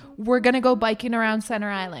date. We're going to go biking around Center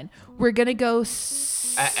Island. We're going to go making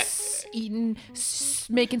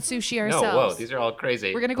sushi No, ourselves. whoa, these are all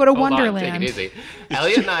crazy. We're gonna go to Hold on, Wonderland. take it easy.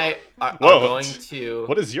 Elliot and I are Whoa. going to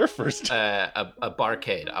What is your first? a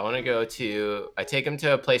barcade. I want to go to. I take him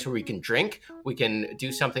to a place where we can drink. We can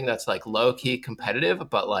do something that's like low key competitive,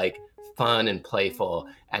 but like fun and playful,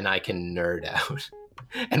 and I can nerd out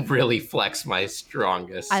and really flex my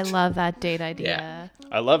strongest. I love that date idea.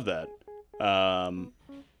 I love that.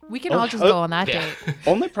 We can all just go on that Yeah. date.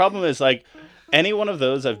 Only problem is like any one of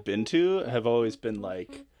those I've been to have always been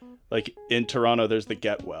like in Toronto there's the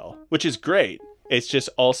Get Well, which is great. It's just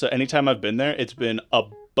also anytime I've been there, it's been a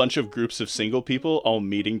bunch of groups of single people all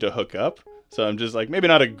meeting to hook up. So I'm just like maybe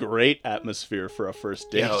not a great atmosphere for a first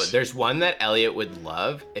date. Yo, there's one that Elliot would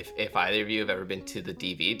love. If either of you have ever been to the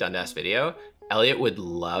DV Dundas Video, Elliot would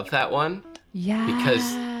love that one. Yeah. Because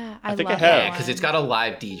I think I love have. that Yeah, because one. it's got a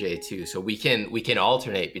live DJ too, so we can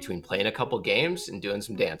alternate between playing a couple games and doing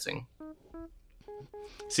some dancing.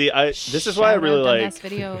 See, this is why I Shout really out like Dundas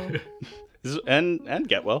video. this is, and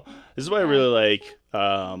Get Well. This is why I really like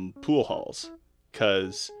pool halls,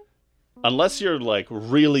 because unless you're like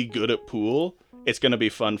really good at pool, it's gonna be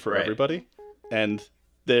fun for Right. everybody, and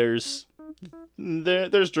there's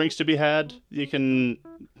drinks to be had. You can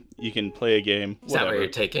play a game. Is that Whatever. what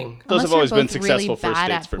you're taking? Those Unless have always you're been both successful really first bad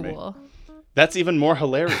dates at for me. pool. That's even more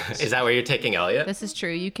hilarious. Is that where you're taking Elliot? This is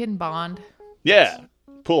true. You can bond. Yeah,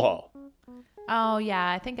 pool hall. Oh yeah,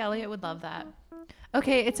 I think Elliot would love that.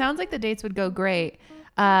 Okay, it sounds like the dates would go great.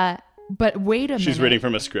 But wait a minute. She's reading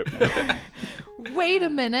from a script now. Wait a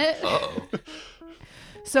minute. Uh-oh.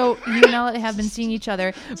 So you and Elliot have been seeing each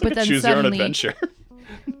other, but then Choose your own suddenly, adventure.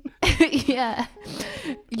 yeah,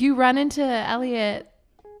 you run into Elliot.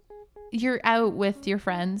 You're out with your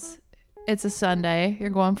friends. It's a Sunday. You're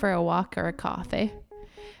going for a walk or a coffee,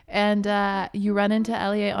 and you run into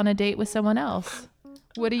Elliot on a date with someone else.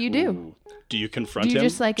 What do you do? Ooh. Do you confront Do you him?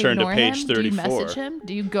 just like Turn to ignore page him? 34. Do you message him?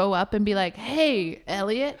 Do you go up and be like, "Hey,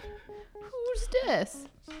 Elliot, who's this?"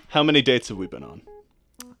 How many dates have we been on?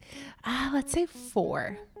 Let's say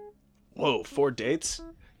 4. Whoa, 4 dates?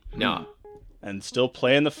 No. And still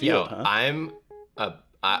playing the Yo, field, huh?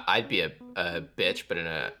 I'd be a bitch, but in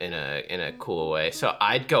a cool way. So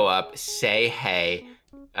I'd go up, say hey,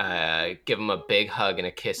 give him a big hug and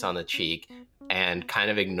a kiss on the cheek, and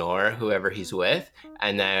kind of ignore whoever he's with.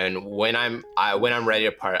 And then when I'm ready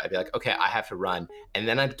to part, I'd be like, okay, I have to run. And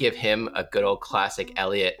then I'd give him a good old classic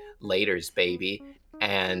Elliot laters, baby,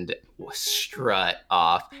 and strut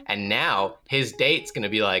off. And now his date's gonna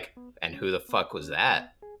be like, and who the fuck was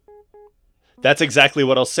that? That's exactly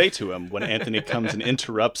what I'll say to him when Anthony comes and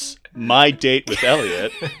interrupts my date with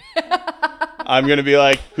Elliot. I'm going to be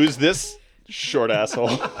like, who's this short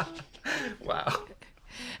asshole? Wow.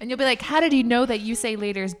 And you'll be like, "How did he know that you say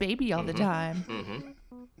later's baby all the time?"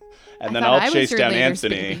 And then thought I I'll was chase your down latest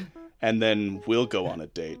Anthony, baby. and then we'll go on a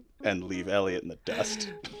date and leave Elliot in the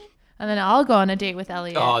dust. And then I'll go on a date with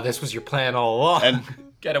Elliot. Oh, this was your plan all along. And-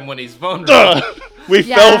 Get him when he's vulnerable. We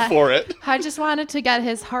Yeah. fell for it. I just wanted to get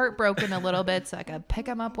his heart broken a little bit so I could pick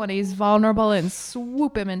him up when he's vulnerable and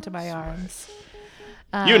swoop him into my arms.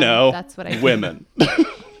 You know, that's what I do. women.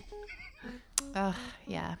 Ugh,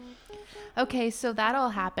 yeah. Okay, so that'll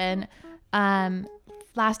happen.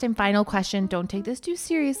 Last and final question. Don't take this too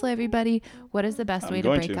seriously, everybody. What is the best way to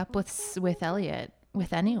going break to. up with Elliot?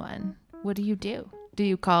 With anyone? What do you do? Do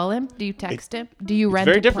you call him? Do you text him? Do you rent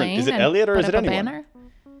very a different. plane? Is it and Elliot or put is it up a anyone? banner?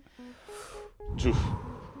 Oof.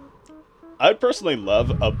 I'd personally love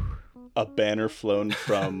a banner flown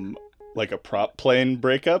from like a prop plane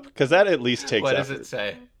breakup, because that at least takes What does effort. it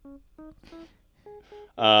say?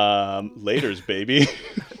 Laters, baby.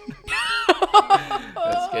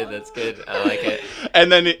 That's good. I like it.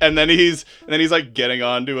 and then he's like getting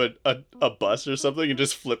onto a bus or something and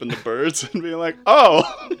just flipping the birds and being like,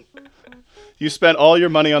 oh, you spent all your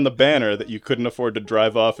money on the banner that you couldn't afford to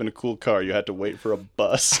drive off in a cool car. You had to wait for a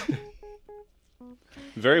bus.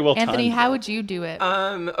 Very well Anthony, timed. how would you do it?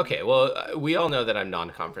 Okay, well, we all know that I'm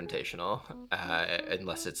non-confrontational,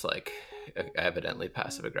 unless it's like evidently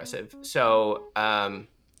passive-aggressive. So,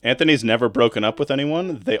 Anthony's never broken up with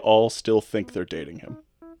anyone. They all still think they're dating him.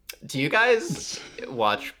 do you guys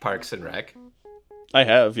watch Parks and Rec? I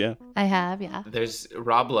have, yeah. I have, yeah. There's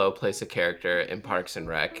Rob Lowe plays a character in Parks and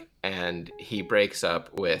Rec, and he breaks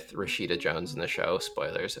up with Rashida Jones in the show.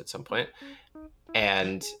 Spoilers at some point.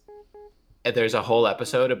 And there's a whole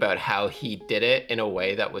episode about how he did it in a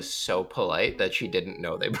way that was so polite that she didn't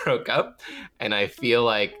know they broke up. And I feel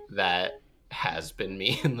like that has been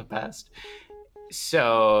me in the past.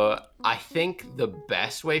 So I think the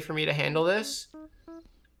best way for me to handle this,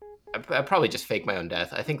 I'd probably just fake my own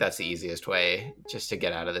death. I think that's the easiest way just to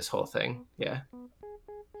get out of this whole thing. Yeah.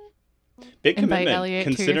 Big Invite commitment, Elliot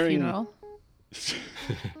considering to your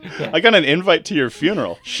funeral. I got an invite to your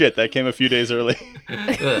funeral. Shit, that came a few days early.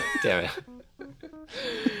 Ugh, damn it.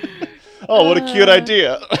 Oh, what a cute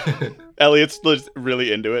idea. Elliot's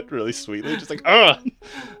really into it, really sweetly. Just like,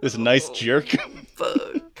 this nice jerk.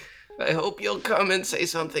 Fuck. I hope you'll come and say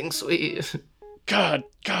something sweet. God,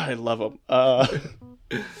 I love him.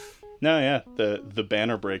 No, yeah, the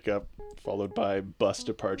banner breakup followed by bus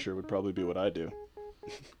departure would probably be what I do.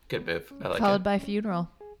 Good move. I like Followed it. by funeral.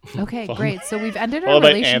 Okay, great. So we've ended our Followed by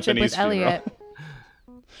relationship Anthony's with Elliot.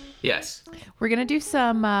 Yes. We're going to do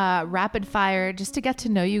some rapid fire just to get to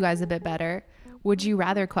know you guys a bit better. Would you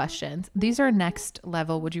rather questions. These are next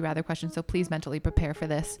level would you rather questions, so please mentally prepare for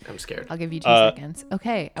this. I'm scared. I'll give you 2 seconds.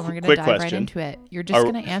 Okay, and we're going to quick dive right question. into it. You're just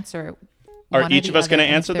going to answer Are one or each the of us other, gonna and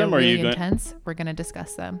if answer they're them, or are you really going- intense, we're going to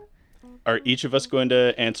discuss them. Are each of us going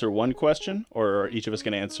to answer one question, or are each of us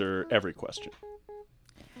going to answer every question?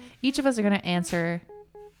 Each of us are going to answer.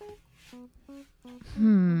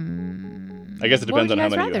 I guess it What depends would on how you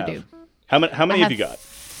guys many you rather have. do? How many I have you got?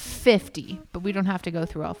 50, but we don't have to go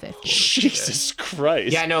through all 50. Jesus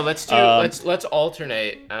Christ. Yeah, no, let's do let's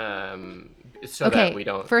alternate so Okay, that we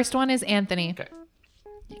don't first one is Anthony. Okay.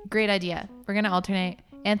 Great idea. We're going to alternate.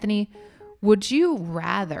 Anthony, would you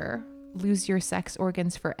rather lose your sex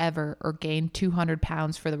organs forever or gain 200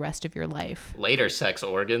 pounds for the rest of your life? Later sex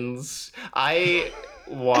organs. I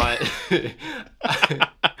want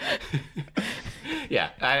Yeah,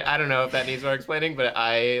 I don't know if that needs more explaining, but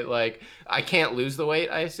I can't lose the weight,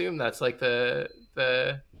 I assume. That's like the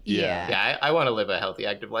Yeah. I want to live a healthy,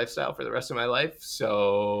 active lifestyle for the rest of my life.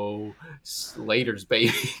 So, later's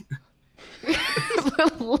baby.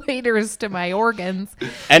 Laters to my organs.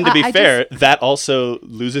 And to be I fair, that also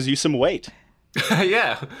loses you some weight.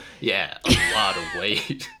 yeah, a lot of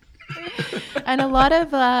weight. And a lot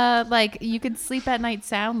of you could sleep at night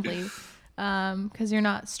soundly because you're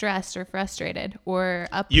not stressed or frustrated or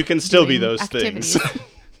up. You can still be doing those activities. things.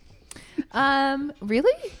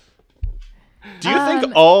 Really? Do you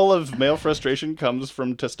think all of male frustration comes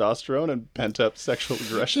from testosterone and pent-up sexual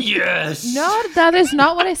aggression? Yes. No, that is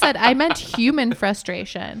not what I said. I meant human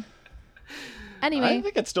frustration. I Anyway.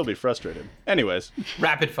 think I'd still be frustrated. Anyways.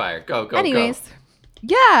 Rapid fire. Go. Anyways.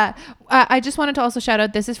 Yeah. I just wanted to also shout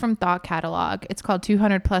out, this is from Thought Catalog. It's called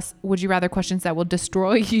 200 plus would you rather questions that will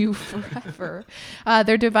destroy you forever.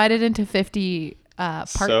 They're divided into 50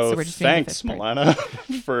 parts. So we're just doing the thanks, fifth part. Milana,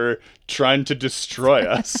 for trying to destroy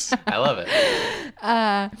us. I love it.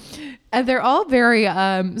 And they're all very,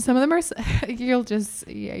 some of them are, we're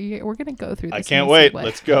going to go through this. I and can't see wait. what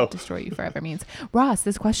Let's go. Destroy you forever means. Ross,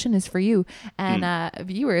 this question is for you. And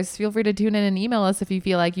viewers, feel free to tune in and email us if you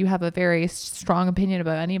feel like you have a very strong opinion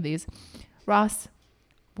about any of these. Ross,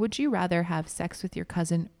 would you rather have sex with your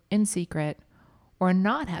cousin in secret or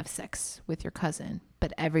not have sex with your cousin,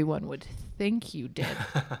 but everyone would think you did?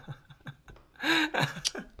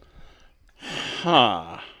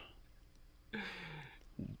 Huh.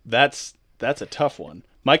 That's a tough one.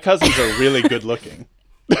 My cousins are really good looking.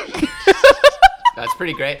 That's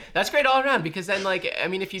pretty great. That's great all around because then,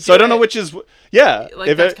 if you So I don't know which is, yeah.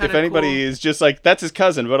 Like, that's if kinda anybody cool. is just like, that's his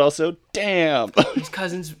cousin, but also, damn. his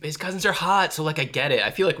cousins are hot, so I get it.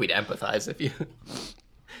 I feel like we'd empathize if you.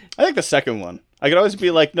 I think the second one. I could always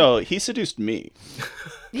be like, no, he seduced me.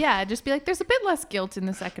 Yeah, just be like, there's a bit less guilt in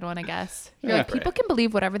the second one, I guess. You're Yeah. like, people can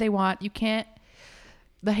believe whatever they want. You can't,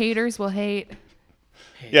 the haters will hate.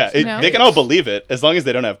 Yeah, You know? they can all believe it as long as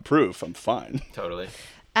they don't have proof. I'm fine. Totally.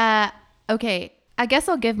 Okay, I guess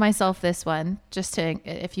I'll give myself this one just to,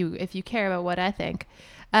 if you care about what I think.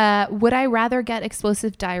 Would I rather get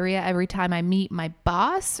explosive diarrhea every time I meet my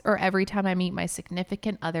boss or every time I meet my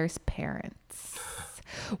significant other's parents?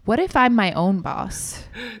 What if I'm my own boss?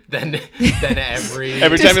 Then every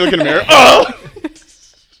Every time you look in the mirror, oh!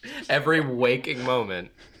 every waking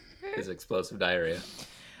moment is explosive diarrhea.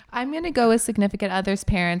 I'm going to go with significant other's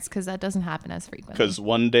parents because that doesn't happen as frequently. Because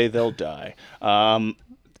one day they'll die.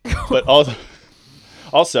 But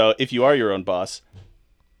also, if you are your own boss,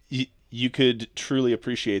 you could truly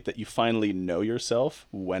appreciate that you finally know yourself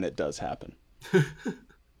when it does happen. I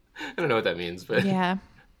don't know what that means, but Yeah.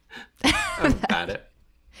 I'm at it.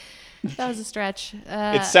 That was a stretch.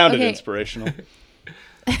 It sounded okay. inspirational.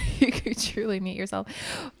 You could truly meet yourself.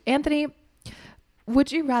 Anthony,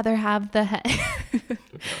 would you rather have the head?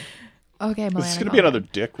 Okay, Milana. This is going to be another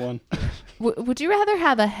dick one. Would you rather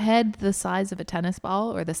have a head the size of a tennis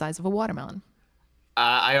ball or the size of a watermelon?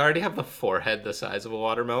 I already have the forehead the size of a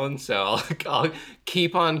watermelon, so I'll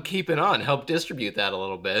keep on keeping on. Help distribute that a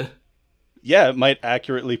little bit. Yeah, it might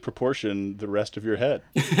accurately proportion the rest of your head.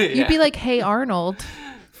 You'd be like, hey, Arnold.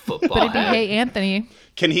 Football But it'd be, head. hey, Anthony.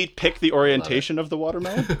 Can he pick the orientation of the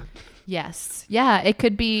watermelon? Yes. Yeah, it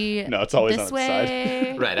could be No, it's always this on its side.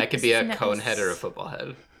 way. Right, I could be a This- cone head or a football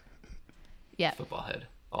head. Yeah. Football head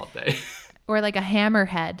all day. Or like a hammer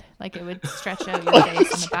head. Like it would stretch out your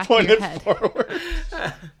face and the back of Point your it head. forward.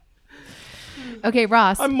 Okay,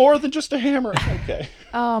 Ross. I'm more than just a hammer. Okay.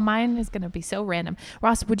 Oh, mine is going to be so random.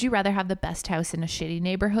 Ross, would you rather have the best house in a shitty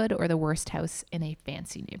neighborhood or the worst house in a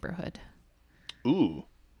fancy neighborhood? Ooh,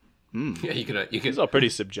 Yeah, you it's can all pretty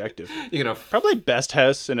subjective. probably Probably best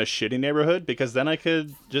house in a shitty neighborhood because then I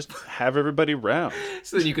could just have everybody round.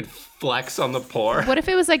 so that you could flex on the poor. What if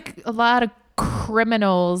it was like a lot of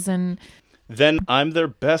criminals and Then I'm their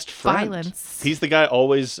best friend. Violence. He's the guy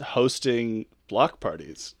always hosting block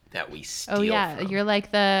parties. That we steal oh yeah, from you're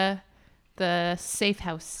like the safe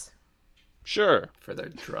house, Sure. for their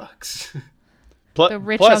drugs. the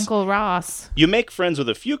rich Plus, Uncle Ross. you make friends with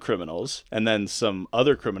a few criminals, and then some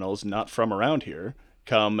other criminals not from around here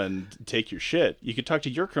come and take your shit. You could talk to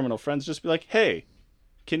your criminal friends, just be like, "Hey,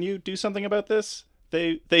 can you do something about this?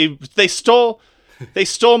 They stole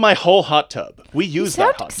my whole hot tub. We You use sound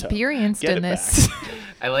that hot tub. experienced Get in it this.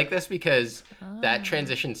 I like this because that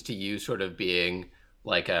transitions to you sort of being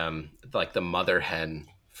like the mother hen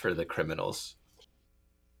for the criminals.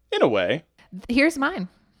 In a way, Here's mine.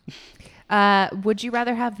 Would you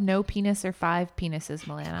rather have no penis or 5 penises,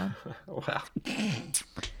 Milana? Wow.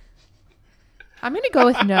 I'm gonna go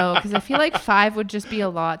with no because I feel like 5 would just be a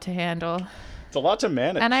lot to handle, it's a lot to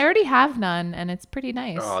manage. and I already have none, and it's pretty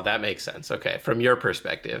nice. Oh, that makes sense. Okay, from your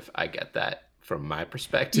perspective, I get that. From my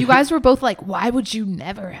perspective, You guys were both like, "Why would you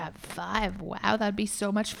never have 5? Wow, that'd be so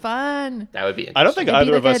much fun." that would be interesting. I don't think It'd be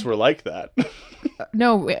either of like us a- were like that.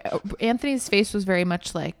 No, Anthony's face was very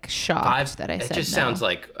much like shocked that I it said just no. sounds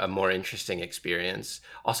like a more interesting experience.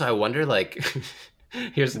 Also, I wonder like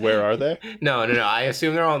here's Where are they? No. I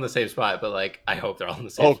assume they're all in the same spot, but like I hope they're all in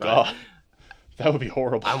the same Oh spot. god, that would be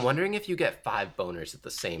horrible. I'm wondering if you get 5 boners at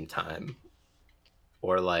the same time.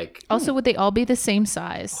 Or like Also, would they all be the same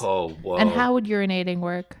size? oh whoa. And how would urinating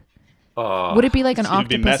work? Oh, Would it be like an It'd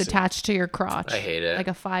be octopus messy. attached to your crotch? I hate it. Like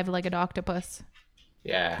a 5-legged octopus.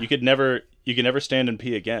 yeah. You can never stand and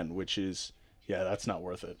pee again, which is that's not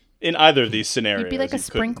worth it. In either of these scenarios, You'd be like a you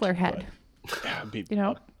couldn't, sprinkler head. but, yeah, it'd be, You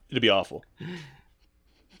know? it'd be awful.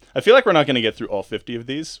 I feel like we're not going to get through all 50 of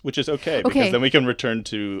these, which is okay because Okay. then we can return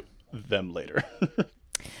to them later.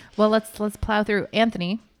 Well, let's plow through.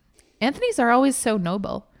 Anthony's are always so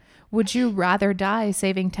noble. Would you rather die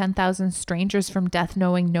saving 10,000 strangers from death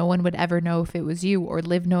knowing no one would ever know if it was you, or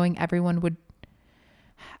live knowing everyone would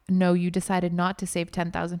know you decided not to save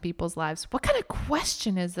 10,000 people's lives? What kind of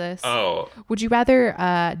question is this? Oh, Would you rather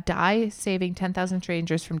die saving 10,000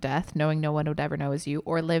 strangers from death knowing no one would ever know it was you,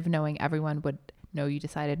 or live knowing everyone would know you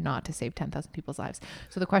decided not to save 10,000 people's lives?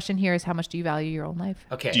 So the question here is, how much do you value your own life?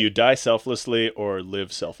 okay. Do you die selflessly or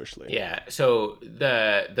live selfishly? Yeah. So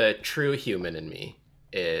the true human in me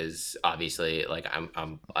is obviously like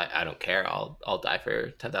I don't care. I'll die for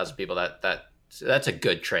 10,000 people. That's a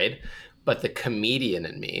good trade. But the comedian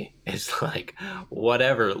in me is like,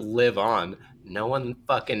 whatever, live on. No one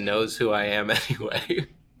fucking knows who I am anyway.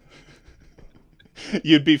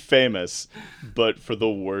 You'd be famous, but for the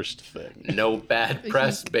worst thing. No bad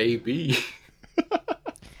press, baby.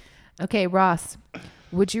 Okay, Ross,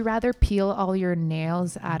 would you rather peel all your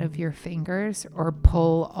nails out of your fingers or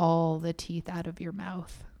pull all the teeth out of your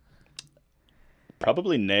mouth?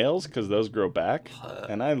 Probably nails because those grow back,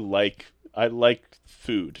 and I like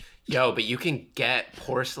food. Yo, but you can get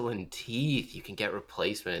porcelain teeth. You can get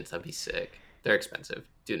replacements. That'd be sick. They're expensive.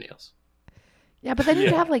 Do nails. Yeah, but then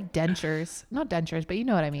you'd have like dentures. Not dentures, but you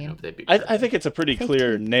know what I mean. They'd be I think it's a pretty Fake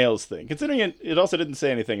clear teeth. nails thing, considering it also didn't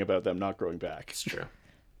say anything about them not growing back. It's true.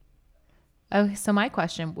 Okay, so my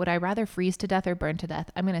question, would I rather freeze to death or burn to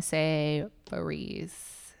death? I'm going to say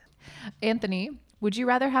freeze. Anthony, would you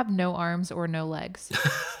rather have no arms or no legs?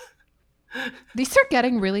 These are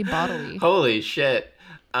getting really bodily. Holy shit.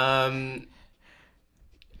 As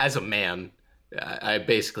a man, I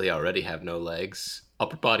basically already have no legs.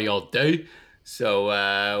 Upper body all day. So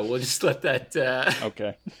we'll just let that...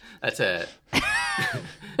 Okay. That's a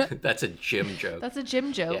That's a gym joke. That's a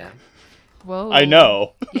gym joke. Yeah. Whoa. I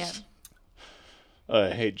know. Yeah. I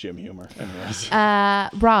hate gym humor. Anyways.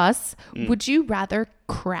 Ross, would you rather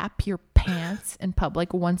crap your pants in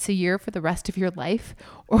public once a year for the rest of your life,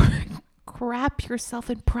 or crap yourself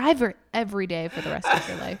in private every day for the rest of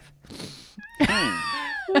your life?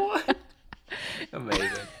 What? Amazing.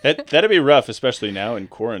 That'd be rough, especially now in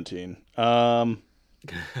quarantine. Hey,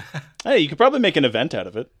 you could probably make an event out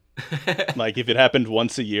of it. Like if it happened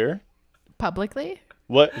once a year. Publicly?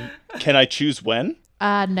 What can I choose when?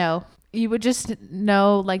 No. You would just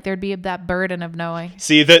know, like there'd be that burden of knowing.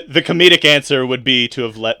 See, the comedic answer would be to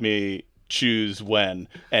have let me choose when,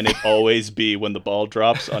 and it always be when the ball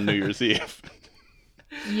drops on New Year's Eve.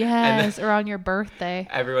 Yes, or on your birthday.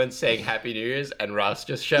 Everyone's saying Happy New Year's, and Ross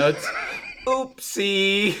just shouts,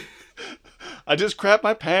 "Oopsie!" I just crapped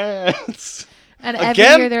my pants. And Again?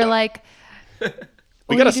 every year they're like, We "Or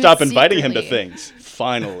gotta you do it stop inviting him to secretly." things.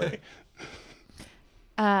 Finally.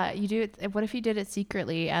 You do it. What if you did it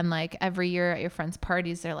secretly, and like every year at your friends'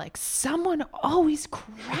 parties, they're like, someone always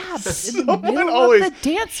craps in the Someone middle always- of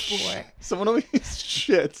the dance floor. Someone always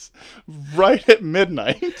shits right at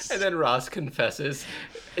midnight. And then Ross confesses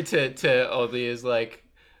to only his like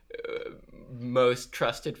most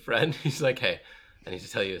trusted friend. He's like, "Hey, I need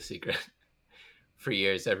to tell you a secret. For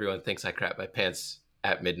years, everyone thinks I crap my pants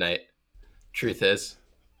at midnight. Truth is,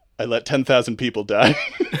 I let 10,000 people die.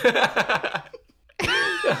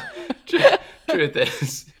 truth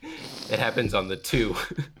is, it happens on the 2."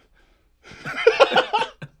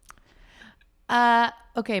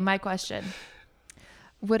 Okay, my question.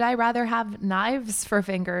 Would I rather have knives for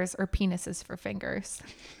fingers or penises for fingers?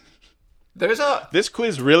 This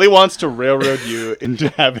quiz really wants to railroad you into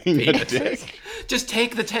having a dick. Just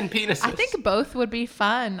take the 10 penises. I think both would be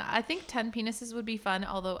fun. I think 10 penises would be fun,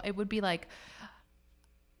 although it would be like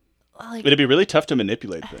It'd be really tough to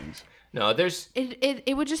manipulate things. No, there's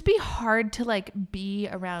it would just be hard to like be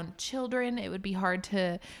around children. It would be hard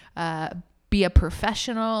to be a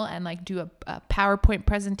professional and like do a PowerPoint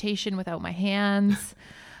presentation without my hands.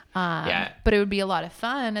 Yeah. But it would be a lot of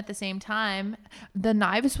fun at the same time. The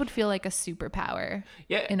knives would feel like a superpower.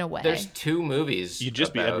 yeah. in a way. There's 2 movies. You'd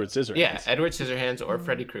just be Edward Scissorhands. Yeah, Edward Scissorhands or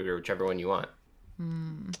Freddy Krueger, whichever one you want.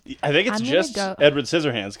 I think it's I'm gonna just go- Edward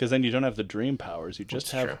Scissorhands, because then you don't have the dream powers. You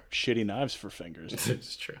just That's have shitty knives for fingers.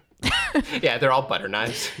 It's true. Yeah, they're all butter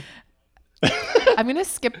knives. I'm gonna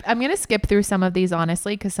skip through some of these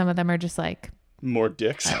honestly, because some of them are just like More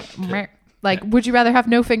dicks. meh. Like, would you rather have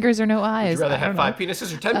no fingers or no eyes? Would you rather I have don't 5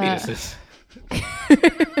 penises or 10 penises? know.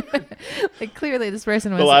 Like, clearly this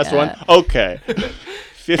person was The last one? Okay.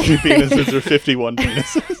 50 penises or 51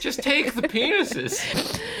 penises? Just take the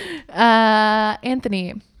penises.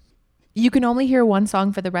 Anthony, you can only hear one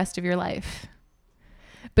song for the rest of your life.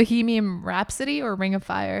 Bohemian Rhapsody or Ring of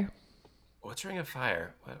Fire? What's Ring of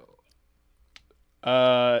Fire?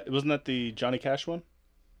 Wasn't that the Johnny Cash one?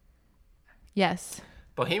 Yes.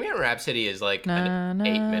 Bohemian Rhapsody is like Na, an na,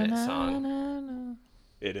 8-minute na, song. na, na.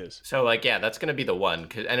 It is. So like, yeah, that's gonna be the one.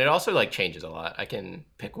 And it also like changes a lot. I can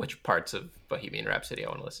pick which parts of Bohemian Rhapsody I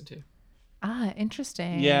want to listen to. Ah,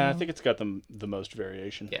 interesting. Yeah, I think it's got the most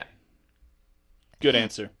variation. Yeah. Good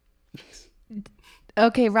answer.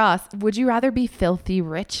 Okay, Ross, would you rather be filthy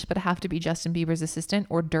rich but have to be Justin Bieber's assistant,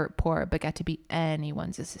 or dirt poor but get to be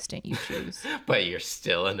anyone's assistant you choose? But you're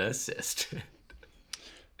still an assistant.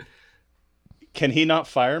 Can he not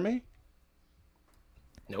fire me?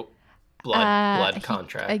 Nope. Blood He-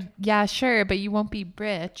 contract. yeah, sure, but you won't be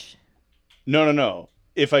rich. No.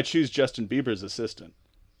 If I choose Justin Bieber's assistant.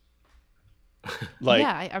 Like,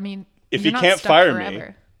 Yeah, I mean, if you're he not can't stuck fire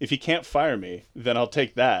forever. me, then I'll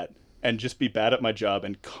take that and just be bad at my job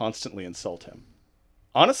and constantly insult him.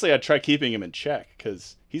 Honestly, I'd try keeping him in check,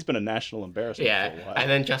 because he's been a national embarrassment for a Yeah, while. and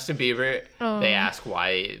then Justin Bieber, they ask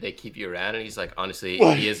why they keep you around, and he's like, honestly,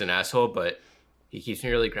 he is an asshole, but he keeps me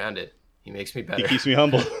really grounded. He makes me better. He keeps me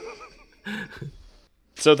humble.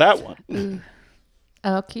 So that one.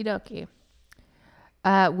 Okie dokie.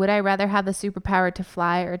 Would I rather have the superpower to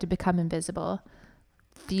fly or to become invisible?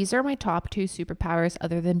 These are my top 2 superpowers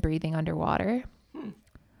other than breathing underwater.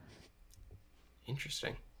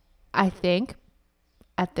 Interesting. I think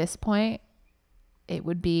at this point it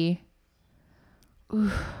would be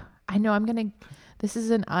I know this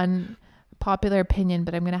is an unpopular opinion,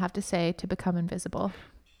 but I'm going to have to say to become invisible.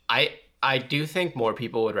 I do think more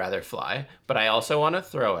people would rather fly, but I also want to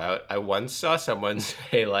throw out, I once saw someone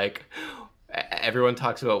say, like, everyone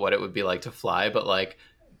talks about what it would be like to fly, but, like,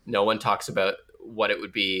 no one talks about what it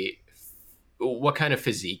would be, what kind of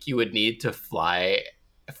physique you would need to fly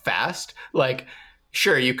fast. Like,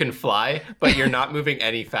 sure, you can fly, but you're not moving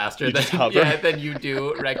any faster just hover. than you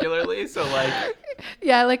do regularly. So like,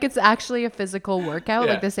 Yeah, like it's actually a physical workout,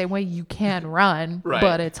 Yeah. like the same way you can run, Right.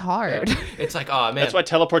 but it's hard. it's like, oh man, That's why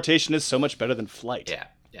teleportation is so much better than flight.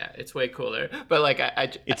 yeah, it's way cooler. But like,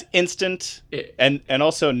 It's instant, and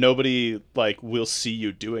also nobody like will see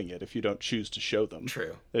you doing it if you don't choose to show them.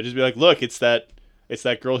 True. They'll just be like, "Look, it's that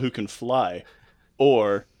girl who can fly,"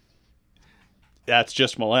 or "That's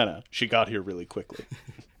just Milana. She got here really quickly."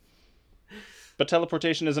 But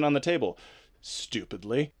teleportation isn't on the table.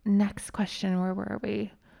 Stupidly. Next question, where were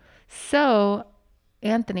we? So,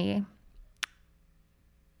 Anthony,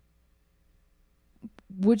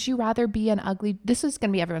 would you rather be an ugly... This is going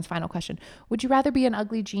to be everyone's final question. Would you rather be an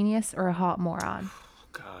ugly genius or a hot moron?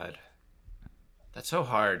 God, that's so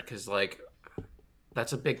hard because like,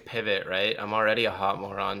 that's a big pivot, right? I'm already a hot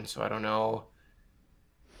moron, so I don't know.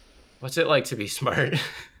 What's it like to be smart?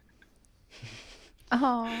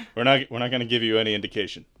 Oh, We're not going to give you any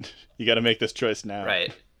indication. You got to make this choice now.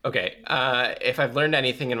 Right. Okay. If I've learned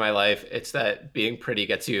anything in my life, it's that being pretty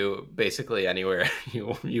gets you basically anywhere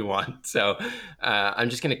you want. So I'm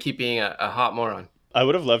just gonna keep being a hot moron. I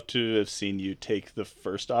would have loved to have seen you take the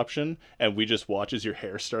first option, and we just watch as your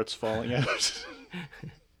hair starts falling out.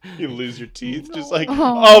 You lose your teeth, just like,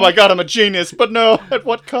 oh my god, I'm a genius, but no, at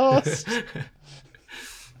what cost?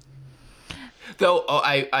 Though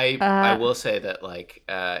I will say that like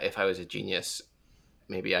if I was a genius,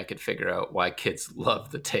 maybe I could figure out why kids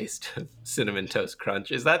love the taste of Cinnamon Toast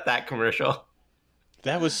Crunch. Is that commercial?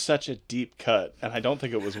 That was such a deep cut, and I don't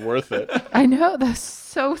think it was worth it. I know, that's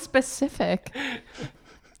so specific.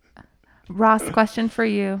 Ross, question for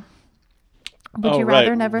you. Would you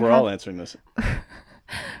rather never We're have... all answering this.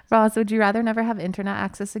 Ross, would you rather never have internet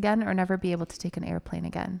access again or never be able to take an airplane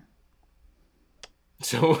again?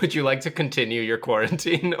 So would you like to continue your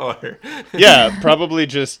quarantine or? Yeah, probably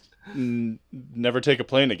just never take a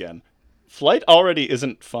plane again. Flight already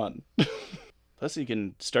isn't fun. Plus, you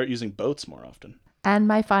can start using boats more often. And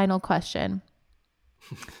my final question.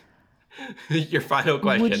 Your final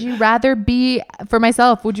question. Would you rather be, for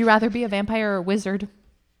myself, would you rather be a vampire or a wizard?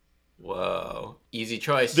 Whoa. Easy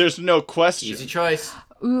choice. There's no question. Easy choice.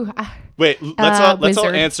 Ooh, Wait, let's all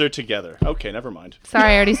wizard. answer together. Okay, never mind.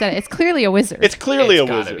 sorry, I already said it. It's clearly a wizard. It's clearly It's a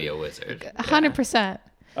gotta wizard. be a wizard. 100%.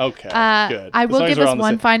 Okay, good. I As will long as give we're us on the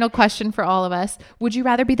one same- final question for all of us. Would you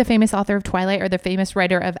rather be the famous author of Twilight or the famous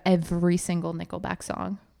writer of every single Nickelback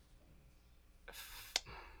song?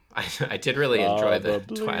 I did really enjoy the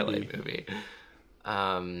Probably. Twilight movie.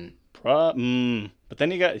 But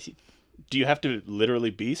then you got. Do you have to literally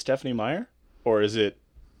be Stephanie Meyer, or is it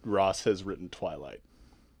Ross has written Twilight?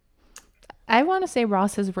 I want to say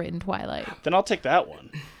Ross has written Twilight. Then I'll take that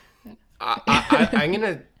one. I'm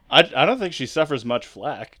gonna I don't think she suffers much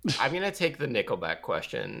flack. I'm gonna take the Nickelback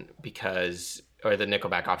question or the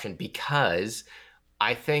Nickelback option because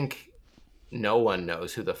I think no one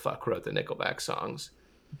knows who the fuck wrote the Nickelback songs,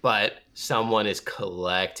 but someone is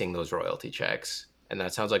collecting those royalty checks, and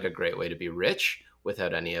that sounds like a great way to be rich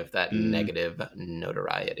without any of that negative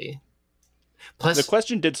notoriety. Plus, The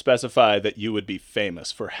question did specify that you would be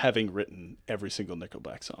famous for having written every single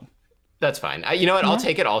Nickelback song. that's fine. You know what? I'll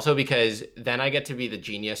take it also because then I get to be the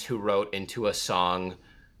genius who wrote into a song,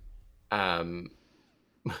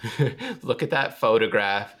 look at that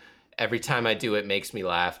photograph. Every time I do it makes me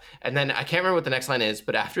laugh. And then I can't remember what the next line is,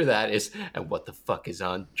 but after that is, and what the fuck is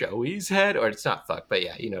on Joey's head? Or it's not fuck, but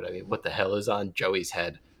yeah, you know what I mean. What the hell is on Joey's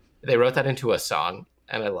head? They wrote that into a song,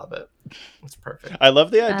 and I love it. It's perfect. I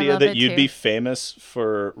love the idea love that it you'd too. be famous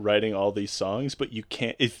for writing all these songs, but you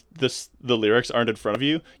can't. If the lyrics aren't in front of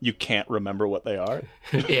you, you can't remember what they are.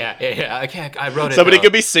 yeah. I wrote it. Somebody though.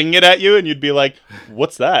 could be singing it at you, and you'd be like,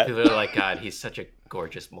 "What's that?" People are like, God, he's such a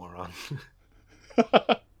gorgeous moron.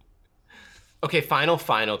 Okay, final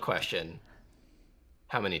question.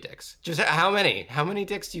 How many dicks? Just how many? How many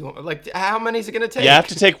dicks do you want? Like, how many is it going to take? You have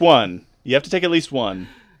to take one. You have to take at least one,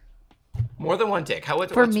 More than one dick.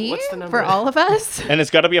 For me? What's the number? For all of us? and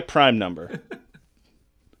it's got to be a prime number.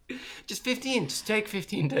 Just 15. Just take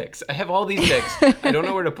 15 dicks. I have all these dicks. I don't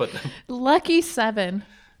know where to put them. Lucky 7.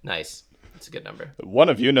 Nice. That's a good number. One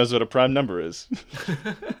of you knows what a prime number is.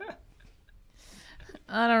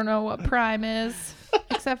 I don't know what Prime is,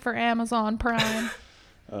 except for Amazon Prime.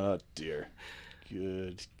 Oh dear.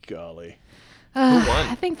 Good golly. Who won?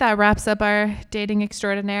 I think that wraps up our dating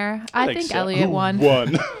extraordinaire. I think so. Elliot won. Who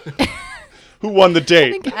won? Who won the I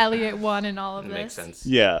date? think Elliot won in all of this. Makes sense.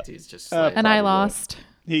 Yeah. He's just And I Probably. lost.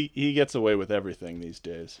 He gets away with everything these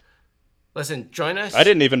days. Listen, join us. I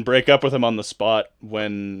didn't even break up with him on the spot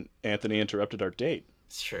when Anthony interrupted our date.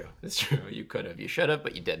 It's true. It's true. You could have. You should have,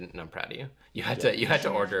 but you didn't, and I'm proud of you. You had to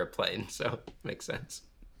order a plane, so makes sense.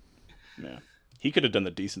 Yeah. He could have done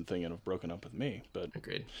the decent thing and have broken up with me, but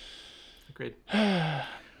Agreed.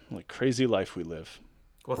 like crazy life we live.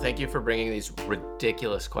 Well, thank you for bringing these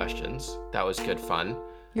ridiculous questions. That was good fun.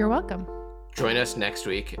 You're welcome. Join us next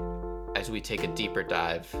week as we take a deeper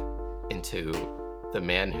dive into the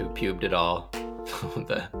man who pubed it all,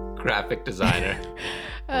 the graphic designer.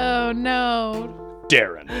 Oh, no.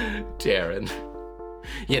 Darren.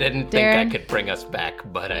 You didn't think I could bring us back,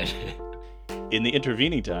 but I did. In the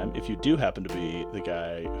intervening time, if you do happen to be the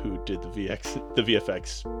guy who did the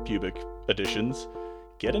VFX pubic additions,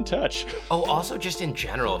 get in touch. Oh, also just in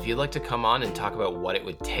general, if you'd like to come on and talk about what it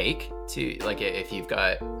would take to, like, if you've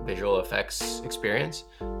got visual effects experience,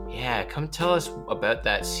 yeah, come tell us about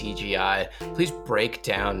that CGI. Please break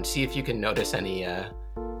down, see if you can notice any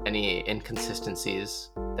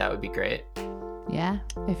inconsistencies. That would be great. Yeah,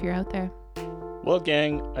 if you're out there. Well,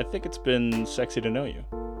 gang, I think it's been sexy to know you.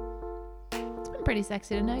 It's been pretty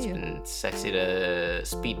sexy to know you. And sexy to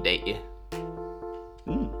speed date you.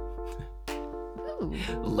 Mm. Ooh.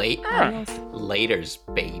 Laters,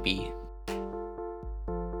 baby.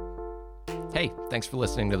 Hey, thanks for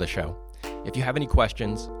listening to the show. If you have any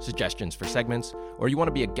questions, suggestions for segments, or you want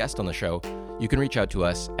to be a guest on the show, you can reach out to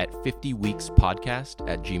us at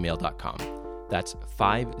 50weekspodcast@gmail.com. That's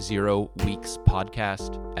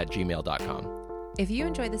 50weekspodcast@gmail.com. If you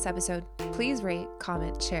enjoyed this episode, please rate,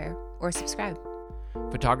 comment, share, or subscribe.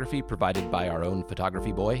 Photography provided by our own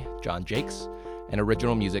photography boy, John Jakes, and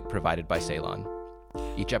original music provided by Ceylon.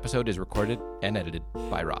 Each episode is recorded and edited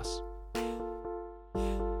by Ross.